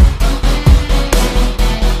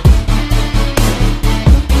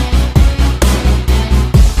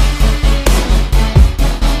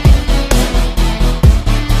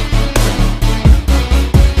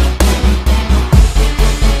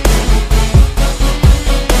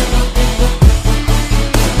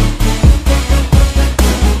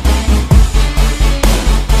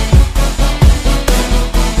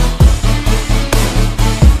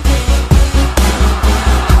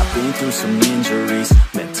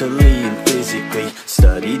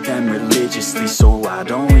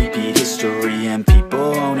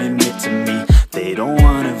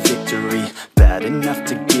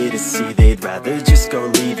 I'd rather just go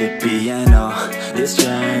leave it be. And oh, this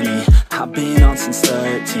journey I've been on since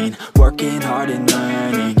 13, working hard and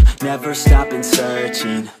learning, never stopping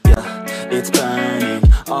searching. Yeah, it's burning,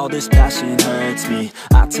 all this passion hurts me.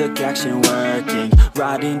 I took action working,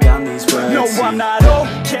 writing down these words. No, I'm not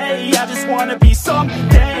okay, I just wanna be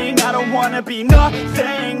something. I don't wanna be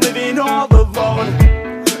nothing, living all alone.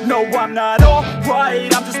 No, I'm not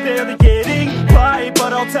alright, I'm just barely getting by.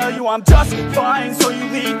 But I'll tell you I'm just fine, so you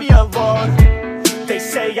leave me alone. They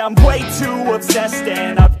say I'm way too obsessed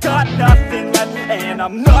and I've got nothing left, and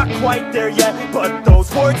I'm not quite there yet, but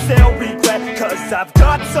those words they'll regret. Cause I've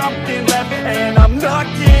got something left and I'm not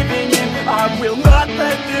giving in. I will not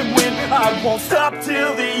let them win, I won't stop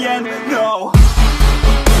till the end, no.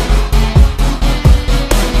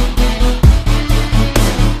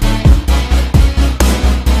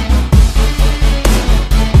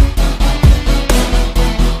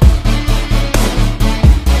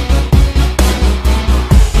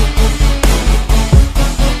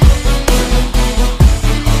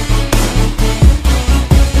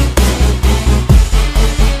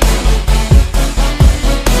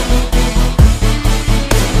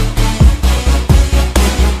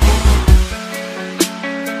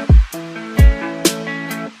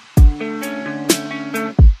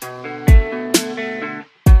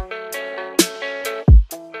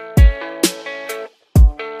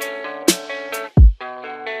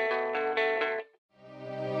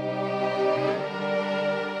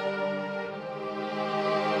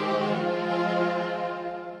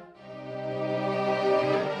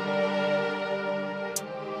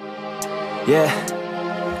 Yeah,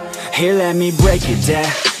 here let me break it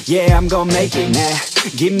down. Yeah, I'm gonna make it now.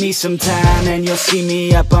 Give me some time and you'll see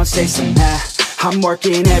me up on stage somehow. I'm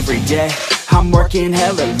working every day, I'm working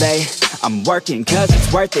hella late. I'm working cause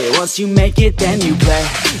it's worth it, once you make it then you play.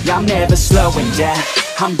 I'm never slowing down,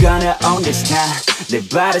 I'm gonna own this time. Live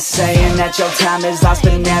by the saying that your time is lost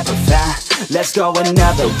but never found. Let's go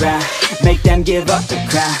another round, make them give up the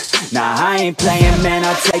crown. Nah, I ain't playing man,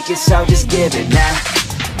 I'll take it, so just give it now.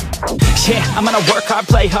 Yeah, I'm gonna work hard,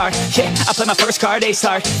 play hard. Yeah, I play my first card, ace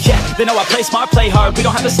hard. Yeah, they know I play smart, play hard. We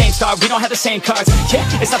don't have the same star, we don't have the same cards. Yeah,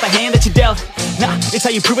 it's not the hand that you dealt. Nah, it's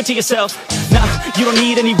how you prove it to yourself. Nah, you don't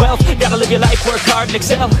need any wealth. Gotta live your life, work hard and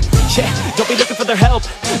excel. Yeah, don't be looking for their help.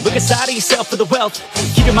 Look inside of yourself for the wealth.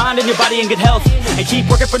 Keep your mind and your body in good health, and keep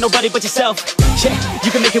working for nobody but yourself. Yeah,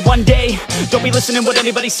 you can make it one day. Don't be listening what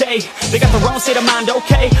anybody say. They got the wrong state of mind,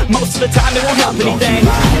 okay? Most of the time they won't help anything. Keep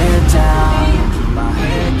my head down, keep my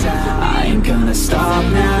head down. I ain't gonna stop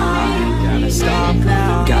now, I ain't gonna stop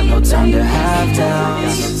now. Got no time to have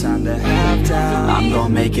doubts, got no time to have doubts. I'm gonna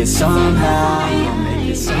make it somehow, I'm gonna make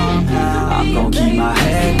it somehow. I'm gonna keep my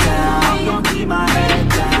head down, I'm gonna keep my head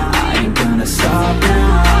down. I ain't gonna stop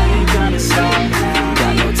now, I ain't gonna stop now.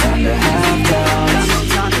 Got no time to have doubts, got no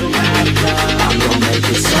time to have doubts. I'm gonna make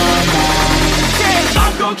it somehow. Yeah,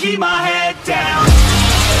 I'm gonna keep my head down.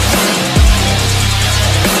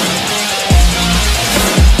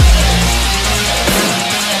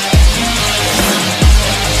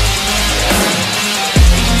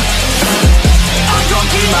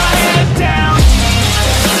 Keep my head down.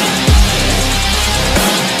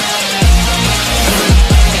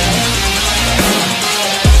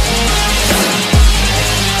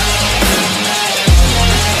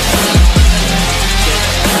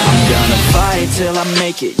 I'm gonna fight till I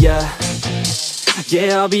make it, yeah.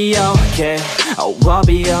 Yeah, I'll be okay, oh, I'll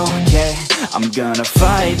be okay. I'm gonna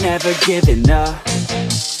fight, never giving up.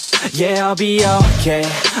 Yeah, I'll be okay,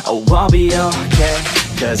 oh, I'll be okay.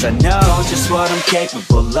 Cause I know just what I'm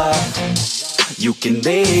capable of. You can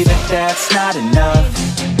leave if that's not enough.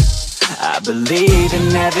 I believe in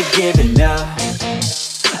never giving up.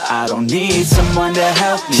 I don't need someone to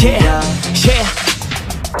help me up.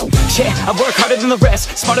 Yeah, I work harder than the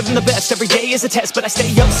rest, smarter than the best. Every day is a test, but I stay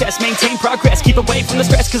obsessed. Maintain progress, keep away from the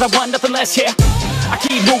stress, cause I want nothing less, yeah. I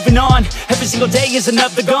keep moving on, every single day is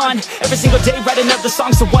another gone. Every single day write another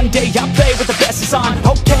song, so one day I'll play with the best is on.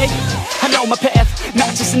 Okay, I know my path,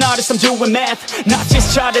 not just an artist, I'm doing math. Not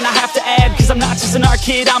just charting, I have to add, cause I'm not just an art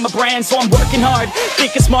kid, I'm a brand. So I'm working hard,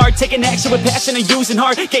 thinking smart, taking action with passion and using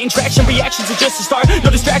heart. Getting traction, reactions are just a start. No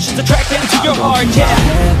distractions, attract them to your heart, yeah.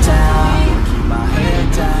 Head down, keep my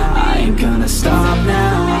head down. I ain't gonna stop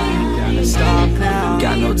now, I ain't gonna stop now.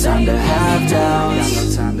 Got no time to have doubts, got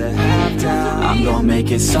no time to have doubts. I'm gonna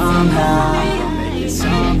make it somehow, I'm gonna make it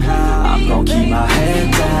somehow. I'm gonna keep my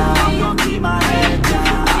head down, I'm gonna keep my head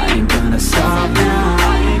down. I ain't gonna stop now,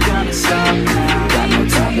 I ain't gonna stop now. Got no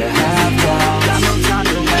time to have doubts, got no time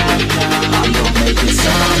to have doubts. I'm gonna make it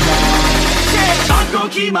somehow. Yeah, I'm gonna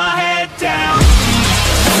keep my head down.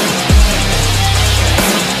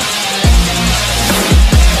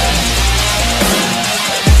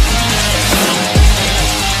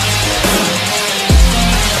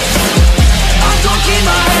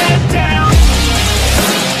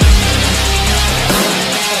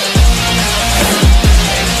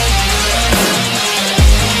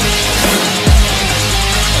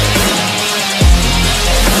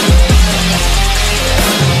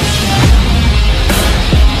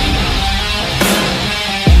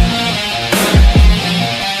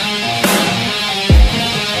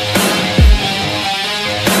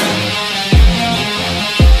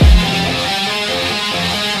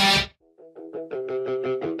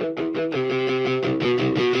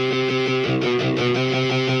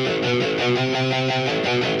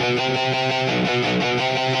 Yeah,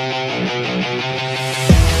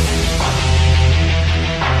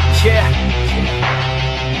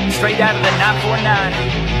 straight out of the 949.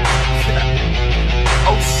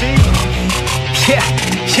 OC. Yeah,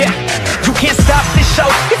 you can't stop this show.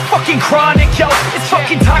 It's fucking chronic, yo. It's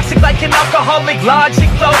fucking toxic like an alcoholic logic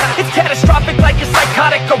flow. It's catastrophic like a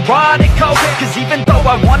psychotic erotico. Cause even though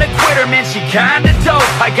I wanna quit her, man, she kinda dope.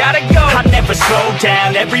 I gotta go. I never slow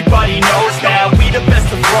down, everybody knows now. We the best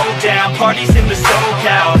to throw down, parties in the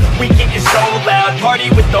SoCal. We getting so loud, party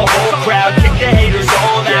with the whole crowd. Kick the haters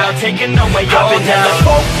all out, taking away all down. I've been hella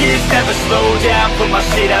focused, never slow down. Put my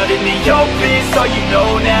shit out in the open, so you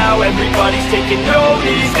know now. Everybody's taking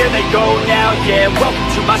notice, there they go now. Yeah, welcome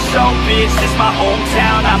to my show, bitch. This my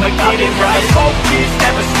hometown, I'ma get it right. Focus,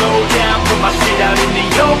 never slow down. Put my shit out in the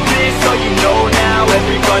open, so you know now.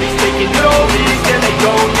 Everybody's taking notice, there they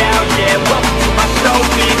go now. Yeah, welcome to my show,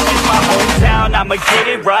 bitch. This my hometown, I'ma get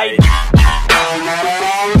it right.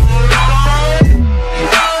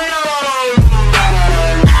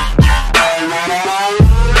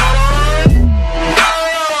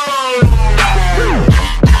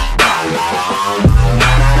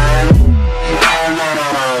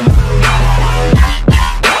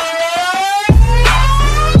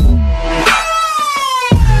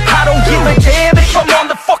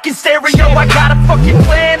 Stereo, I got a fucking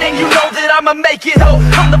plan, and you know that I'ma make it. Oh,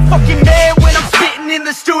 I'm the fucking man when I'm spitting in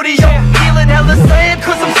the studio. Feeling hella slammed,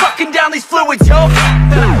 cause I'm sucking down these fluids, yo.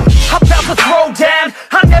 I'm about to throw down,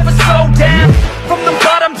 I never slow down. From the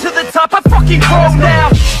bottom to the top, I fucking grow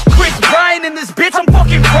now. Chris Bryant in this bitch, I'm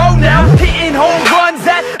fucking pro now. Hitting home runs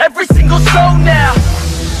at every single show now.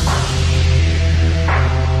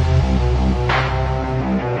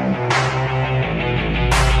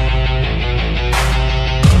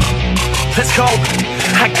 Let's go.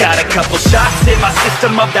 I got a couple shots in my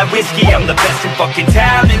system of that whiskey. I'm the best in fucking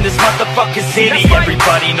town, in this motherfucking city.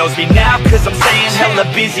 Everybody knows me now, cause I'm staying hella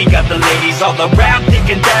busy. Got the ladies all around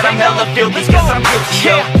thinking that I'm hella filthy, cause I'm guilty,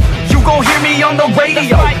 yo. You gon' hear me on the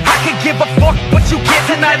radio. I could give a fuck what you get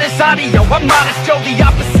tonight is audio. I'm modest, yo, the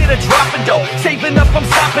opposite of dropping dough. Saving up, I'm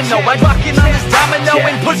stopping, no. I rock it on this domino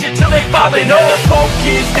and push it till they falling over.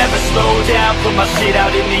 Focus, never slow down. Put my shit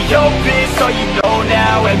out in the open, so you know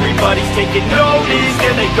now. Everybody's taking notice,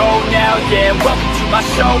 there they go now. Yeah, welcome to my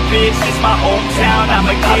show, bitch. This my hometown,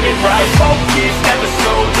 I'ma get it right. Focus, never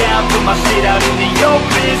slow down. Put my shit out in the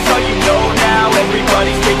open, so you know now.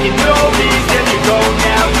 Everybody's taking notice, there they go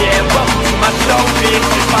now. Yeah, welcome to my show, bitch.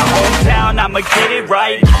 This my hometown, I'ma get it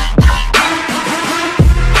right.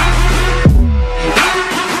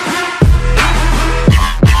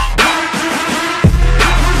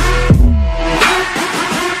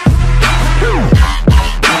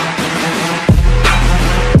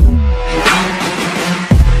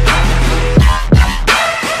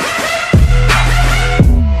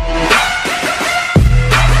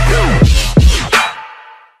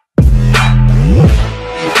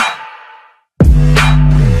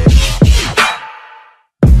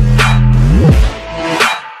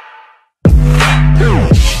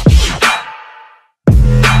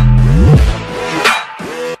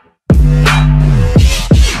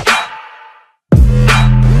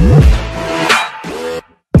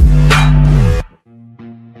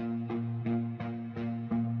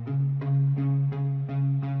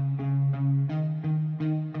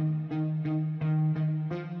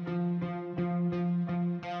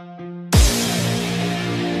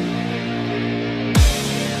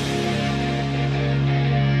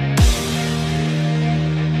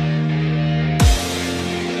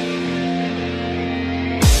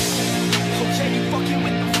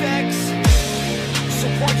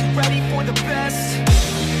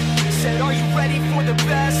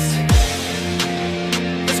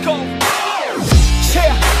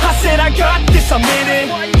 I'm in it.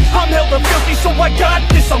 I'm hella filthy, so I got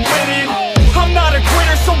this, I'm winning. I'm not a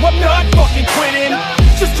quitter, so I'm not fucking quitting.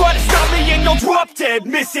 Just try to stop me and you'll drop dead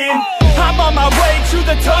missing. I'm on my way to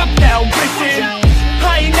the top now, listen.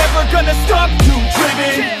 I ain't never gonna stop, too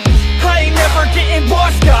driven. I ain't never getting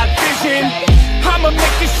lost, got vision. I'ma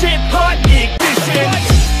make this shit hot, ignition.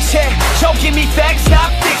 Yeah, yo, give me facts,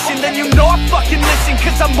 not fiction. Then you know I fucking listen,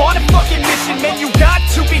 cause I'm on a fucking mission. Man, you got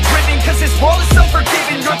to be driven, cause this world is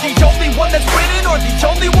unforgiving. You're the only one that's winning, or the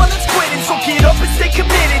only one that's quitting. So get up and stay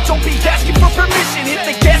committed, don't be asking for permission. Hit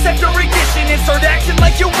the gas after ignition and start acting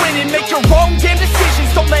like you're winning. Make your own damn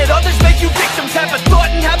decisions, don't let others make you victims. Have a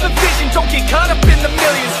thought and have a vision, don't get caught up in the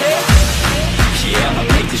millions. Yeah, I'ma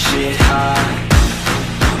make this shit hot.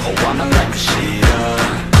 Oh, I'ma light the shit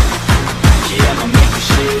up. Yeah, I'ma make this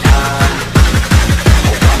shit hot.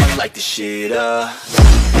 Oh, I'ma light the shit up.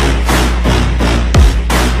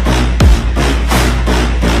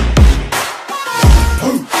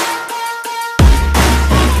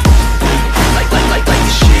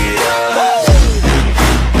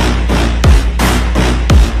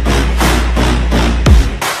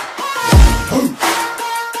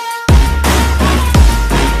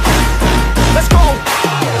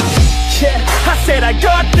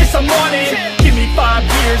 the morning. Give me 5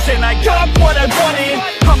 years and I got what I wanted.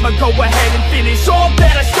 I'ma go ahead and finish all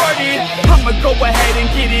that I started. I'ma go ahead and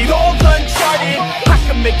get it all uncharted. I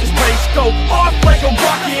can make this place go off like a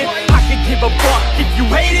rocket. I can give a fuck if you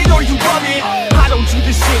hate it or you love it. I don't do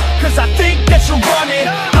this shit cause I think that you're on it.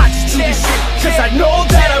 I just do this shit cause I know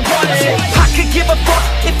that I want it. I could give a fuck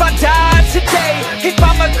if I died today. If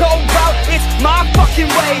I'ma go out, it's my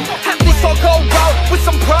fucking way. At least I'll go out with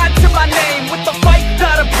some pride to my name. With the fight,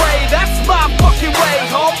 not a play, that's my fucking way,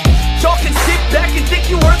 ho. Y'all can sit back and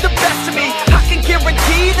think you heard the best of me. I can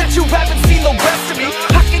guarantee that you haven't seen the rest of me.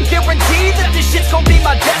 I can guarantee that this shit's gonna be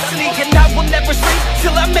my destiny. And I will never sleep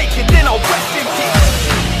till I make it, then I'll rest in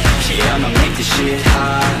peace. Yeah, I'ma make this shit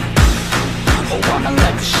hot. Oh, I'ma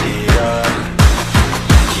light this shit up.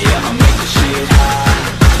 Yeah, I'ma make this shit hot.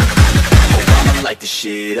 Oh, I'ma light this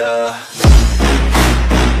shit up.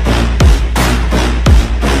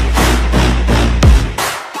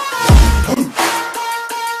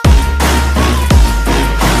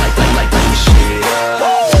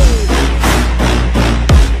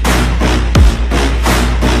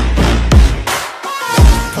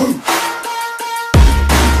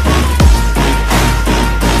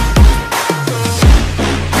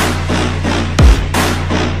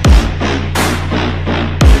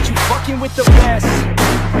 With the best,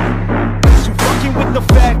 you fucking with the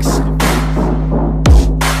facts.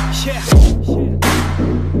 Yeah.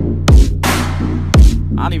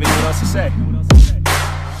 I don't even know what else to say. I'm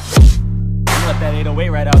gonna let that 808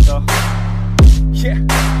 right out though. Yeah.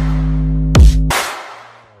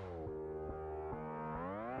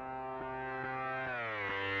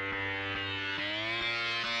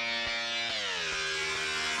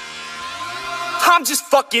 I'm just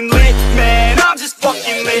fucking lit, man, I'm just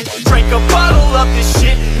fucking lit. Drink a bottle of this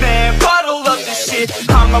shit, man, bottle of this shit.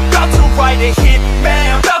 I'm about to write a hit,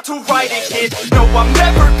 man, about to write a hit. No, I'm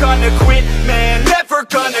never gonna quit, man, never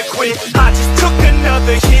gonna quit. I just took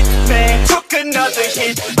another hit, man, took another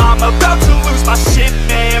hit. I'm about to lose my shit,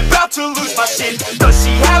 man, about to lose my shit. Does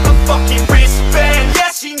she have a fucking wristband?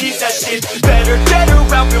 Yeah, she needs that shit. Better get her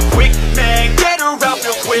out real quick, man, get her out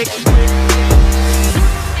real quick.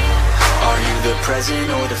 Are you the present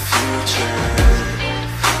or the future?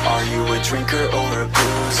 Are you a drinker or a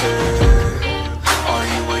boozer? Are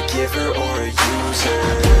you a giver or a user?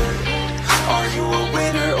 Are you a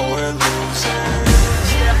winner or a loser?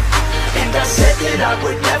 And I said that I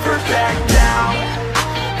would never back down.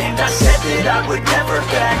 And I said that I would never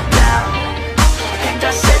back down. And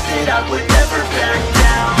I said that I would never back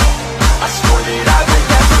down. I swore that I would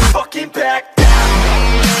never fucking back down.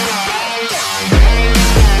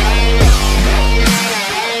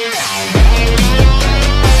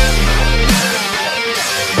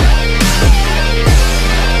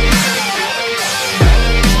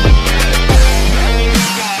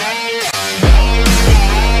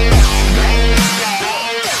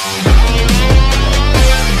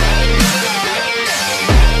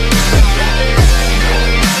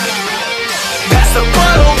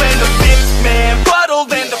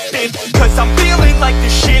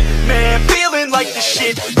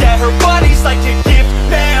 Yeah, her body's like a gift,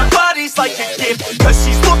 man, body's like a gift. Cause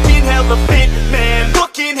she's looking hella fit, man,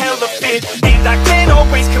 looking hella fit. And I can't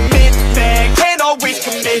always commit, man, can't always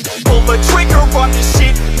commit. Pull the trigger on this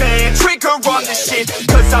shit, man, trigger on this shit.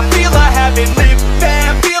 Cause I feel I haven't lived,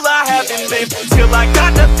 man, feel I haven't lived. Till I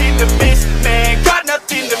got nothing to miss, man, got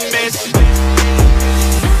nothing to miss.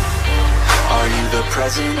 Are you the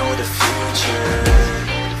present or the future?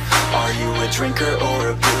 Are you a drinker or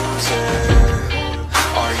a boozer?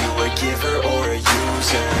 Are you a giver or a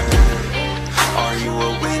user? Are you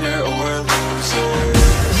a winner or a loser?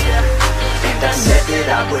 And I said that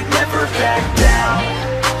I would never back down.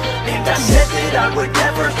 And I said that I would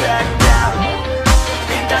never back down.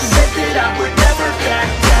 And I said that I would never back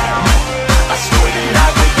down. I swore that I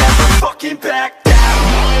would never fucking back down.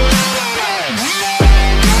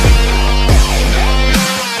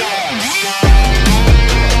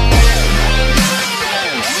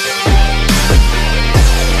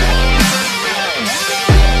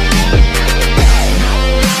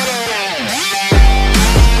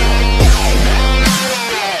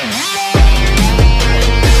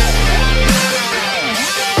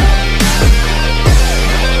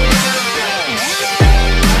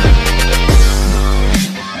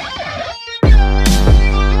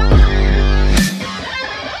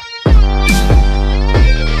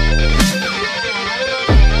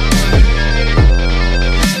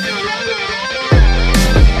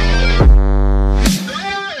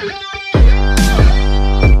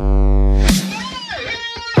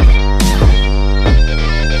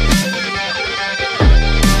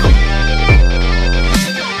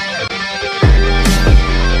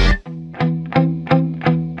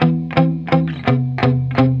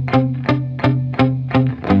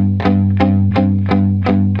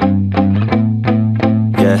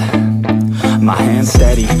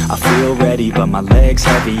 stand steady, I feel ready, but my legs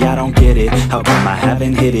heavy, I don't get it. How come I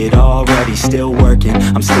haven't hit it already? Still working,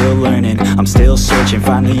 I'm still learning, I'm still searching,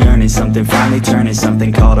 finally earning something, finally turning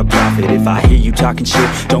something called a profit. If I hear you talking shit,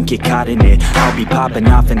 don't get caught in it. I'll be popping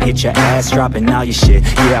off and hit your ass, dropping all your shit.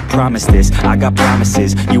 Yeah, I promise this, I got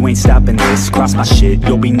promises, you ain't stopping this. Cross my shit,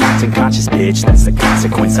 you'll be knocked unconscious, bitch. That's the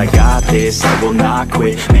consequence, I got this, I will not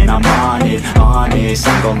quit. Man, I'm on it, honest,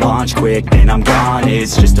 I'm gon' launch quick, then I'm gone.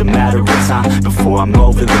 It's just a matter of time before I'm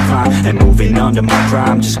over the climb and moving under my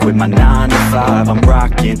prime. Just quit my 9 to 5, I'm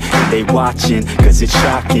rocking and they watching, cause it's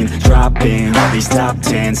shocking. Dropping all these top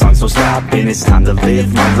 10 songs, no stopping. It's time to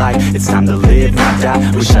live my life, it's time to live, not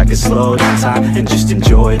die. Wish I could slow down time and just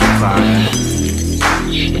enjoy the climb.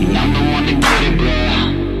 And I'm the one to get it, bro.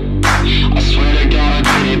 I swear to God I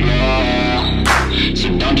get it, bro.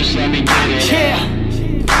 So don't just let me get it.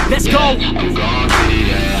 Yeah, let's go. I'm gon' get it,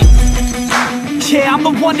 yeah. Yeah, I'm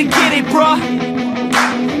the one to get it, bruh.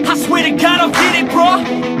 I swear to God I'll get it, bruh.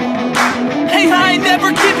 Hey, I ain't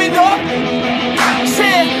never giving up.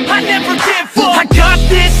 Yeah, I never give up. I got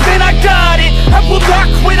this, man, I got it. I will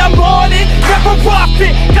not quit, I'm on it. Never off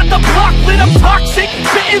it. Got the block lit, I'm toxic.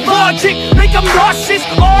 Spitting logic, make them nauseous.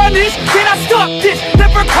 Honest, can I stop this?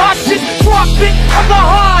 Never cautious, drop it. I'm the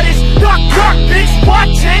hardest. Knock, knock, bitch,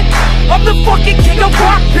 watch it. I'm the fucking king of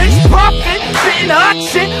rock, bitch. Profit, spitting hot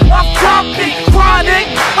shit. Off topic, chronic.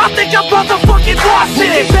 I think I'm motherfucking lost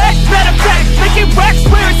it. Making back, matter of fact, making racks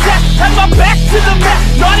where it's at. Had my back to the mat,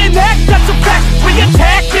 not an act, that's a fact. We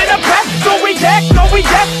attack in a back, don't react, no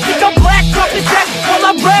react. Think I'm black, off his back. While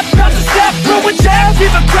I rap, not to step, throw a jab,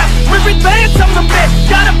 give a crap. We're advanced, I'm the man.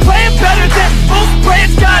 Got a plan better than most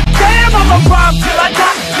brands. Goddamn, I'm a rhyme till I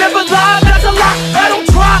die. Never lie, that's a lie. I don't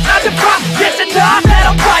try, I defy. Yes and nah, that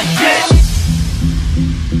I'm right, yeah.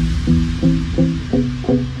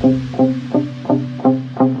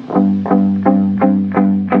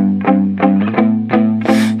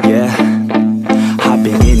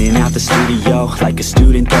 Like a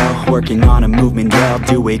student though, working on a movement, yeah, I'll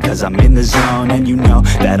do it cause I'm in the zone. And you know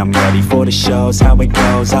that I'm ready for the shows. How it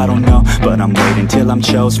goes, I don't know, but I'm waiting till I'm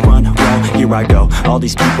chose. Front row, here I go. All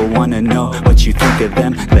these people wanna know what you think of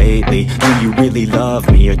them lately. Do you really love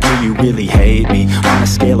me or do you really hate me? On a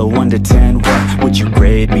scale of 1 to 10, what would you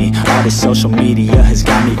grade me? All this social media has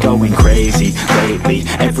got me going crazy lately.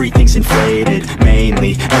 Everything's inflated,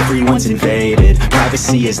 mainly everyone's invaded.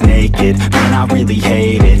 Privacy is naked, man, I really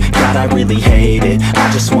hate it. God, I really hate it.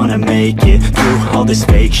 I just wanna make it through all this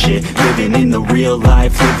fake shit. Living in the real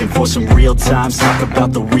life, living for some real times. Talk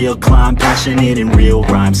about the real climb, passionate in real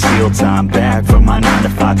rhymes. Steal time back from my 9 to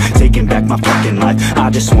 5, taking back my fucking life. I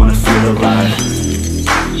just wanna feel alive.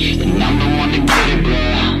 And I'm the one to get it,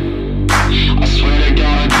 bro. I swear to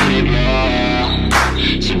God I get it,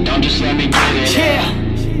 bro. So don't just let me get it.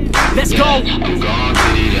 Yeah, let's go. I'm gon'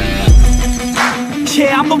 get it, yeah.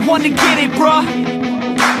 Yeah, I'm the one to get it, bruh.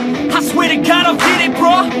 I swear to God I'll get it,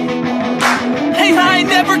 bruh. Hey, I ain't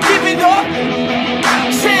never giving up.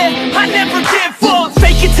 Yeah, I never give up.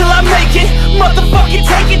 Fake it till I make it. Motherfucking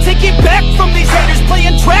take it back from these haters.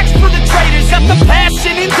 Playing tracks for the traitors. Got the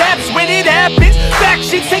passion in depths when it happens.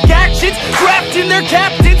 Factions take actions, drafting their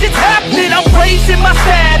captains. It's happening, I'm raising my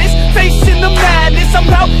status. Facing the madness, I'm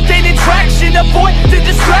out gaining traction. Avoid the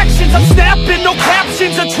distractions, I'm snapping, no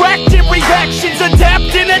captions. Attracting reactions,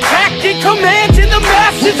 adapting, attacking, commanding the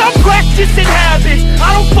masses. I'm practicing habits, I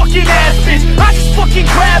don't fucking ask bitch. I just fucking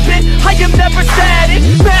grab it, I am never static.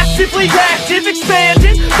 Massively active,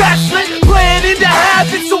 expanding, backslid, planning to have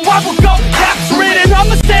it. So I will go capture it and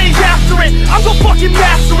I'ma stay after it. I'm gon' fucking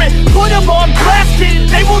master it, put them on blast it.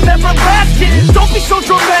 They will never last it, don't be so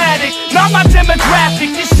dramatic. Not my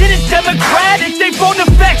demographic, this shit is democratic. They phone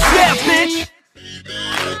effects, yeah bitch.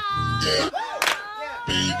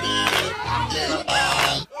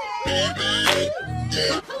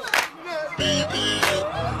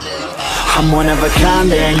 I'm one of a kind,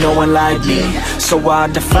 there ain't no one like me. So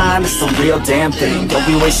hard to find, it's the real damn thing. Don't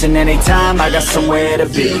be wasting any time, I got somewhere to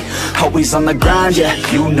be. Always on the grind, yeah,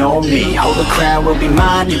 you know me. Hold the crown will be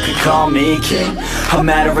mine, you can call me king. A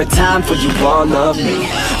matter of time for you all love me.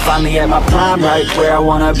 Finally at my prime, right where I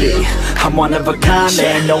wanna be. I'm one of a kind,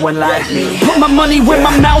 there ain't no one like me. Put my money where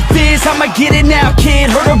my mouth is, I'ma get it now, kid.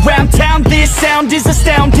 Heard around town, this sound is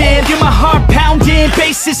astounding. Feel my heart pounding,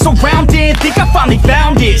 bass is surrounding. Think I finally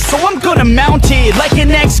found it, so I'm gonna mount it. Like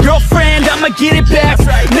an ex-girlfriend, I'ma get it back.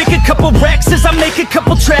 Make a couple racks as I make a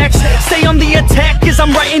couple tracks. Stay on the attack as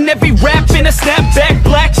I'm writing every rap. In a snapback,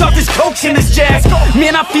 blacks off this coke and this jack.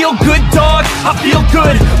 Man, I feel good, dog, I feel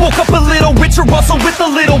good. Woke up a little richer, also with a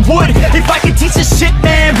little wood. If I could teach this shit,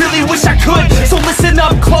 man, really wish I could. So listen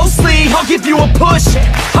up closely, I'll give you a push.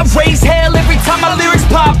 I raise hell every time I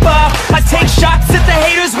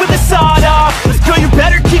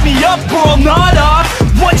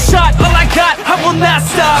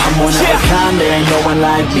one of a kind, there ain't no one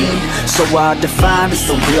like me. So hard to find, it's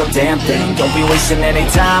the real damn thing. Don't be wasting any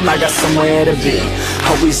time, I got somewhere to be.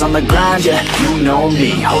 Always on the grind, yeah, you know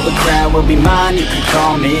me. Hold the crown will be mine, you can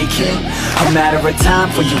call me king. A matter of time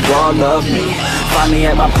for you all love me. Find me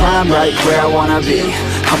at my prime, right where I wanna be.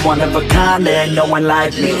 I'm one of a kind, there ain't no one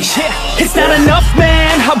like me. Yeah, it's not enough,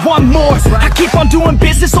 man, I want more. I keep on doing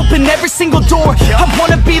business, open every single door. I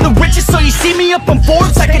wanna be the richest, so you see me up on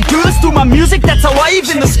Forbes. I can do this through my music, that's how I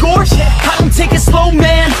even the score. I don't take it slow,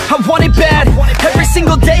 man, I want it bad. Every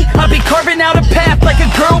single day, I'll be carving out a path. Like a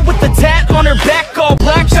girl with a tat on her back, all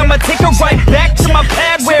black. I'ma take her right back to my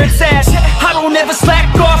pad where it's at. I don't ever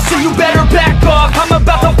slack off, so you better back off. I'm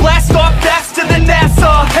about to blast off faster than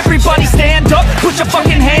NASA. Everybody stand up, put your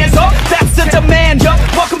fucking hands up, that's the demand, yup.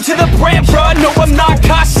 Welcome to the brand, bruh, no I'm not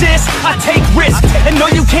cautious. I take risks, and no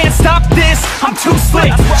you can't stop this. I'm too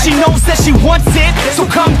slick, she knows that she wants it. So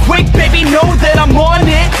come quick, baby, know that I'm on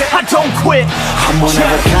it. I don't quit. I'm one of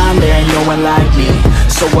a kind, there ain't no one like me.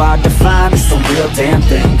 So hard to find, it's the real damn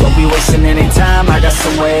thing. Don't be wasting any time, I got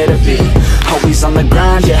somewhere to be. Always on the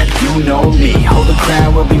grind, yeah, you know me. Hold the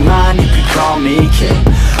crown will be mine, you can call me king.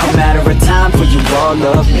 A matter of time for you all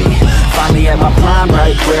love me. Find me at my prime,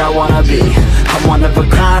 right where I wanna be. I'm one of a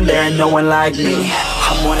kind, there ain't no one like me.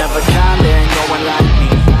 I'm one of a kind, there ain't no one like me.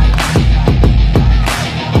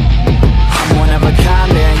 I'm one of a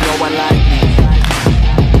kind, there ain't no one like me.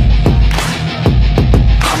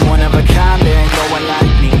 I'm one of a kind, there ain't no one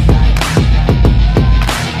like me.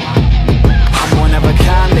 I'm one of a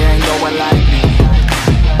kind, there ain't no one like me.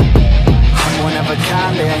 I'm one of a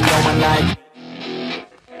kind, there ain't no one like me.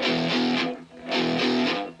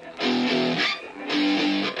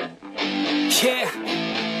 Yeah,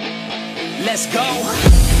 let's go.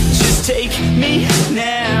 Just take me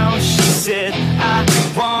now, she said. I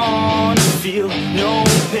wanna feel no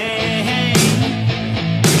pain.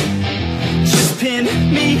 Just pin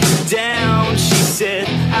me down, she said.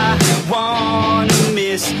 I wanna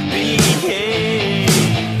misbehave.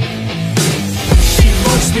 She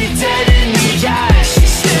looks me dead in the eyes,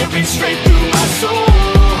 she's staring straight through my soul.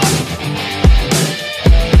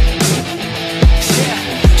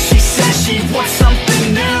 She wants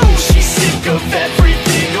something new, she's sick of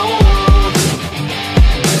everything old.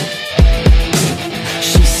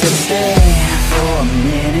 She said stay for a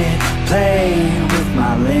minute, play with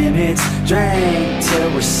my limits, drink till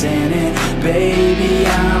we're sinning, baby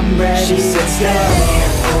I'm ready. She said stay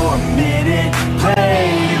for a minute,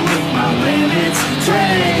 play with my limits,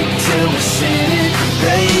 drink till we're sinning,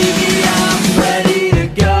 baby I'm ready to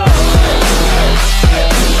go.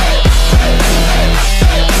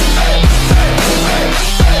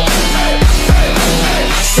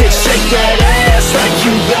 Shake that ass like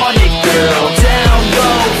you want it, girl. Down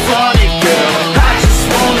low, front it, girl. I just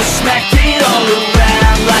wanna smack it all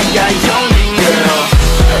around like I own it, girl.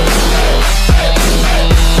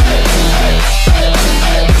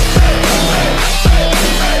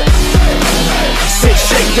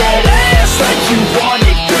 Shake that ass like you want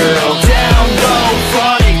it, girl. Down low,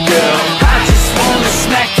 front it, girl. I just wanna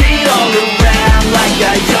smack it all around like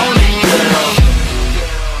I own it, girl.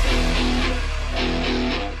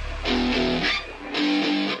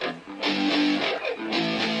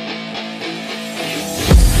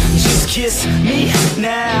 Kiss me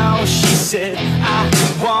now, she said. I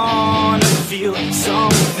wanna feel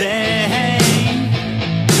something.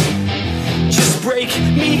 Just break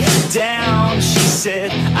me down, she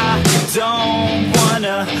said. I don't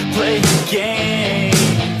wanna play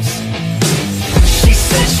games. She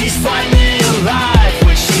said she's finally alive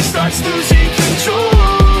when she starts losing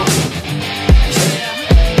control.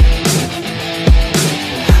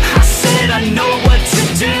 I said I know what to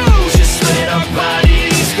do, just let our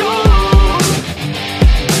bodies go.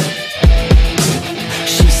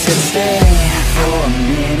 Stay for a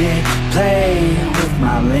minute, play with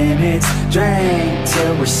my limits, drink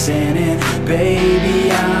till we're sinning, baby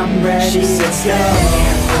I'm ready. She said stay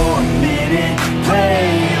for a minute, play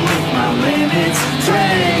with my limits,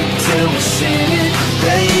 drink till we're sinning.